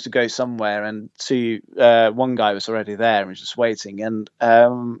us supposed to go somewhere, and one guy was already there and was just waiting, and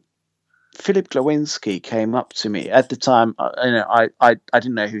Philip Glowinski came up to me at the time. I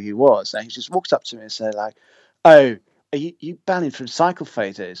didn't know who he was, and he just walked up to me and said, like, "Oh, are you Balint from Cycle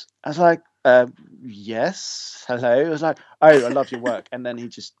Photos?" I was like, "Yes, hello." I was like, "Oh, I love your work," and then he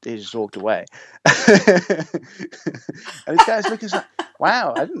just walked away. And this guy's looking like,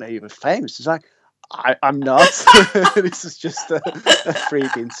 "Wow, I didn't know you were famous." He's like, I'm not. This is just a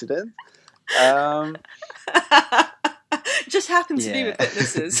freak incident." Just happened to be with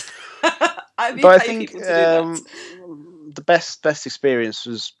witnesses. I think people to do that. The best experience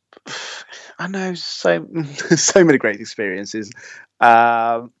was, I know, so many great experiences,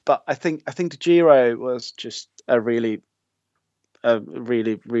 but I think the Giro was just a really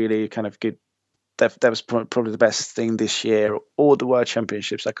kind of good. That was probably the best thing this year. All the World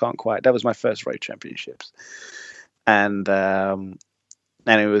Championships, I can't quite. That was my first road championships, and it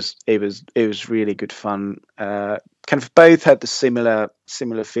was really good fun. Kind of both had the similar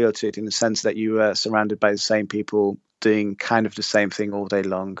feel to it, in the sense that you were surrounded by the same people doing kind of the same thing all day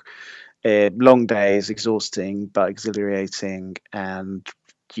long. Long days, exhausting but exhilarating, and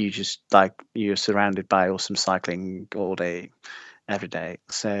you're surrounded by awesome cycling all day, every day.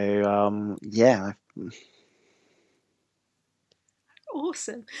 So yeah.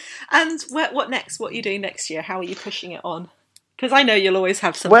 Awesome. And what next? What are you doing next year? How are you pushing it on? Because I know you'll always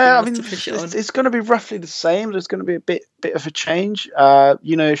have something else to push it on. It's going to be roughly the same. There's going to be a bit of a change.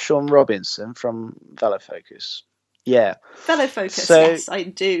 Sean Robinson from Velofocus. Yeah. Velofocus, yes, I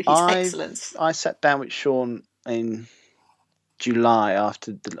do. He's excellent. I sat down with Sean in July on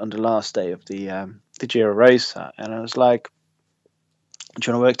the last day of the Giro Rosa, and I was like, "Do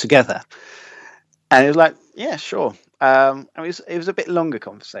you want to work together?" And he was like, "Yeah, sure." It was a bit longer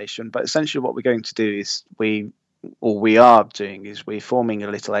conversation, but essentially what we're going to do is we're forming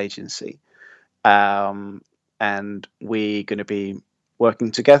a little agency, and we're going to be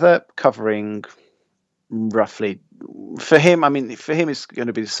working together, covering roughly, for him it's going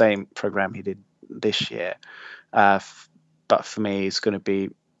to be the same program he did this year, but for me it's going to be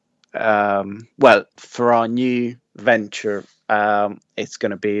for our new venture, it's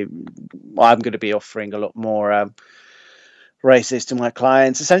going to be, I'm going to be offering a lot more races to my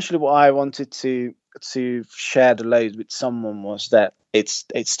clients. Essentially what I wanted to share the load with someone was that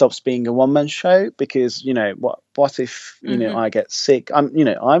it stops being a one-man show, because what if I get sick.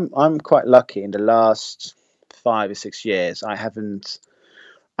 I'm quite lucky. In the last 5 or 6 years I haven't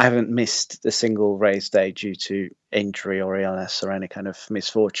missed a single race day due to injury or illness or any kind of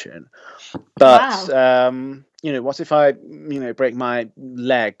misfortune. But wow. what if I break my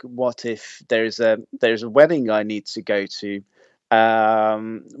leg? What if there's a wedding I need to go to?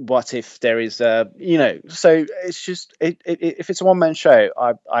 What if there is so it's just if it's a one-man show,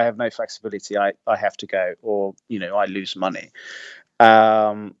 I have no flexibility. I have to go, or I lose money.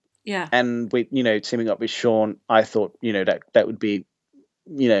 Yeah. And with teaming up with Sean, I thought that would be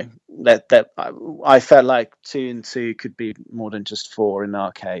that I felt like 2 and 2 could be more than just 4 in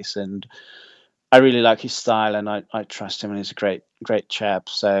our case, and I really like his style, and I trust him, and he's a great chap.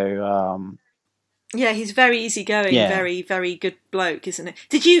 So Yeah, he's very easygoing, yeah. very, very good bloke, isn't it?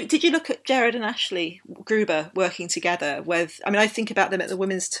 Did you look at Jared and Ashley Gruber working together with? I mean, I think about them at the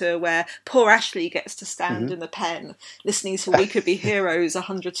women's tour, where poor Ashley gets to stand in the pen, listening to "We Could Be Heroes"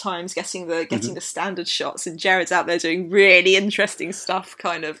 100 times, getting the standard shots, and Jared's out there doing really interesting stuff,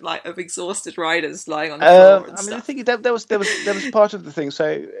 kind of like of exhausted riders lying on the floor and stuff. I think that was part of the thing.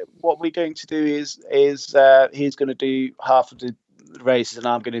 So what we're going to do is he's going to do half of the races and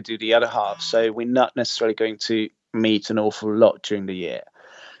I'm going to do the other half. So we're not necessarily going to meet an awful lot during the year.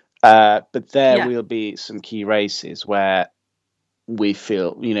 But there will be some key races where we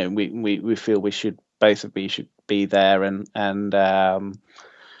feel, we feel we should be there, and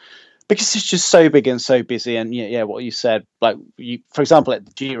because it's just so big and so busy. And what you said, like for example, at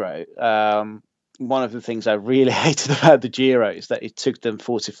the Giro, one of the things I really hated about the Giro is that it took them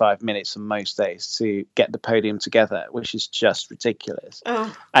 45 minutes on most days to get the podium together, which is just ridiculous.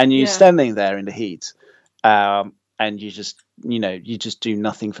 And you're standing there in the heat, and you just do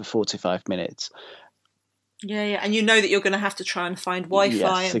nothing for 45 minutes. Yeah, and that you're going to have to try and find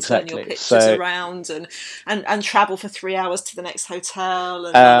Wi-Fi and turn your pictures around and travel for 3 hours to the next hotel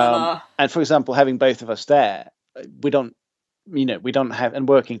and blah, blah, blah. And for example, having both of us there, we don't have, and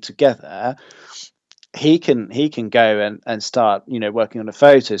working together, he can go and start working on the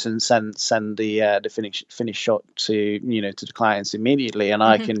photos and send the finish shot to to the clients immediately, and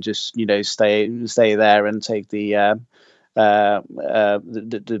I can just stay there and take the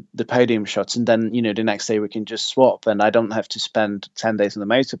the podium shots, and then the next day we can just swap, and I don't have to spend 10 days on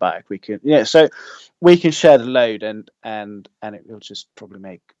the motorbike. We can so we can share the load, and it will just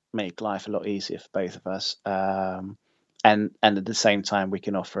probably make life a lot easier for both of us. And at the same time, we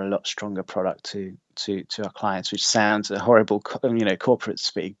can offer a lot stronger product to our clients, which sounds a horrible corporate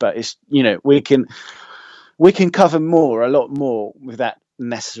speak, but it's we can cover a lot more without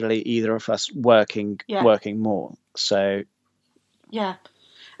necessarily either of us working more. So yeah,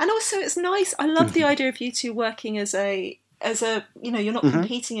 and also it's nice. I love the idea of you two working as a you're not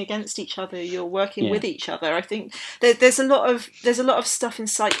competing against each other, you're working with each other. I think there's a lot of stuff in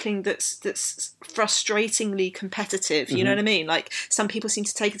cycling that's frustratingly competitive, you know what I mean? Like, some people seem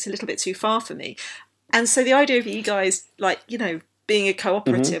to take it a little bit too far for me, and so the idea of you guys, like, being a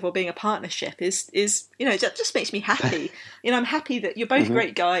cooperative or being a partnership is that just makes me happy. I'm happy that you're both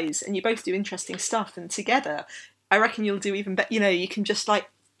great guys and you both do interesting stuff, and together I reckon you'll do even better. You can just like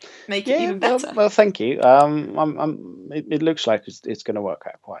make it even better. Well, thank you. It looks like it's going to work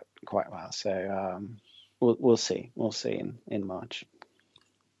out quite well. So we'll see. We'll see in March.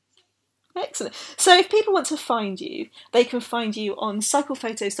 Excellent. So if people want to find you, they can find you on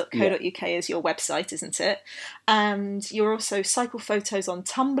cyclephotos.co.uk as your website, isn't it? And you're also Cycle Photos on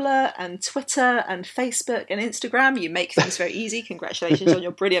Tumblr and Twitter and Facebook and Instagram. You make things very easy. Congratulations on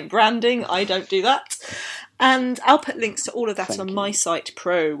your brilliant branding. I don't do that. And I'll put links to all of that on my site,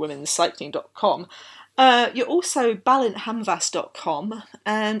 prowomenscycling.com. You're also balinthamvas.com,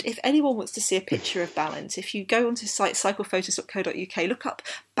 and if anyone wants to see a picture of Balint, if you go onto site cyclephotos.co.uk, look up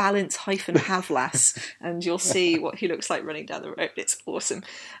Balint-Havlas and you'll see what he looks like running down the road. It's awesome.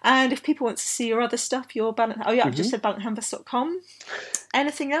 And if people want to see your other stuff, your Balint... Oh yeah, I've just said balinthamvas.com.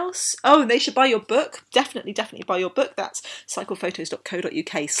 Anything else? Oh, they should buy your book. Definitely buy your book. That's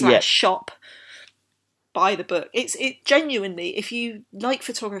cyclephotos.co.uk/shop. Buy the book. It genuinely, if you like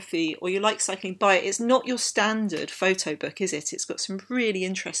photography or you like cycling, buy it. It's not your standard photo book, is it? It's got some really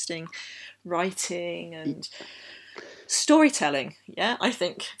interesting writing and storytelling. Yeah, I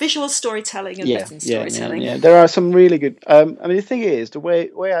think visual storytelling and written storytelling. Yeah. There are some really good. The thing is, the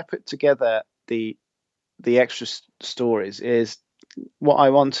way I put together the extra stories is what I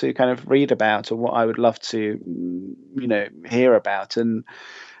want to kind of read about, or what I would love to hear about,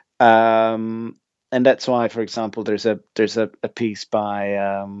 and that's why, for example, there's a piece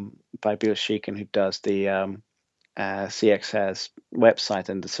by Bill Sheehan, who does the CXS website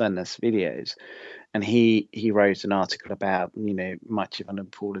and the Svennes videos, and he wrote an article about Mathieu van der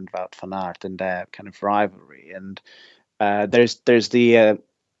Poel and Wout van Aert and their kind of rivalry, and there's the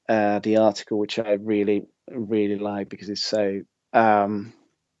article which I really like, because it's so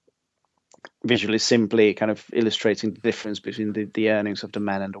visually simply kind of illustrating the difference between the earnings of the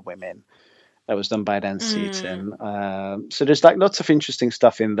men and the women. That was done by Dan Seaton. So there's like lots of interesting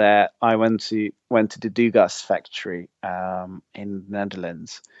stuff in there. I went to the Dugas factory in the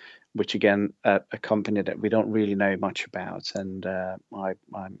Netherlands, which again a company that we don't really know much about, and I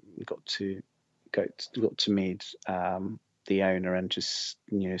got to meet the owner and just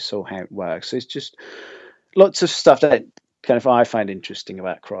saw how it works. So it's just lots of stuff that kind of I find interesting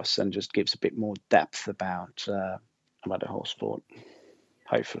about cross, and just gives a bit more depth about the whole sport,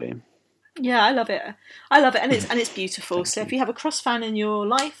 hopefully. Yeah, I love it, and it's beautiful. So if you have a cross fan in your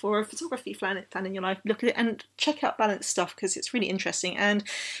life or a photography fan in your life, look at it and check out Balint's stuff, because it's really interesting. And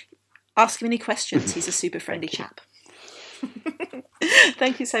ask him any questions. He's a super friendly chap.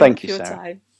 Thank you so much for your time.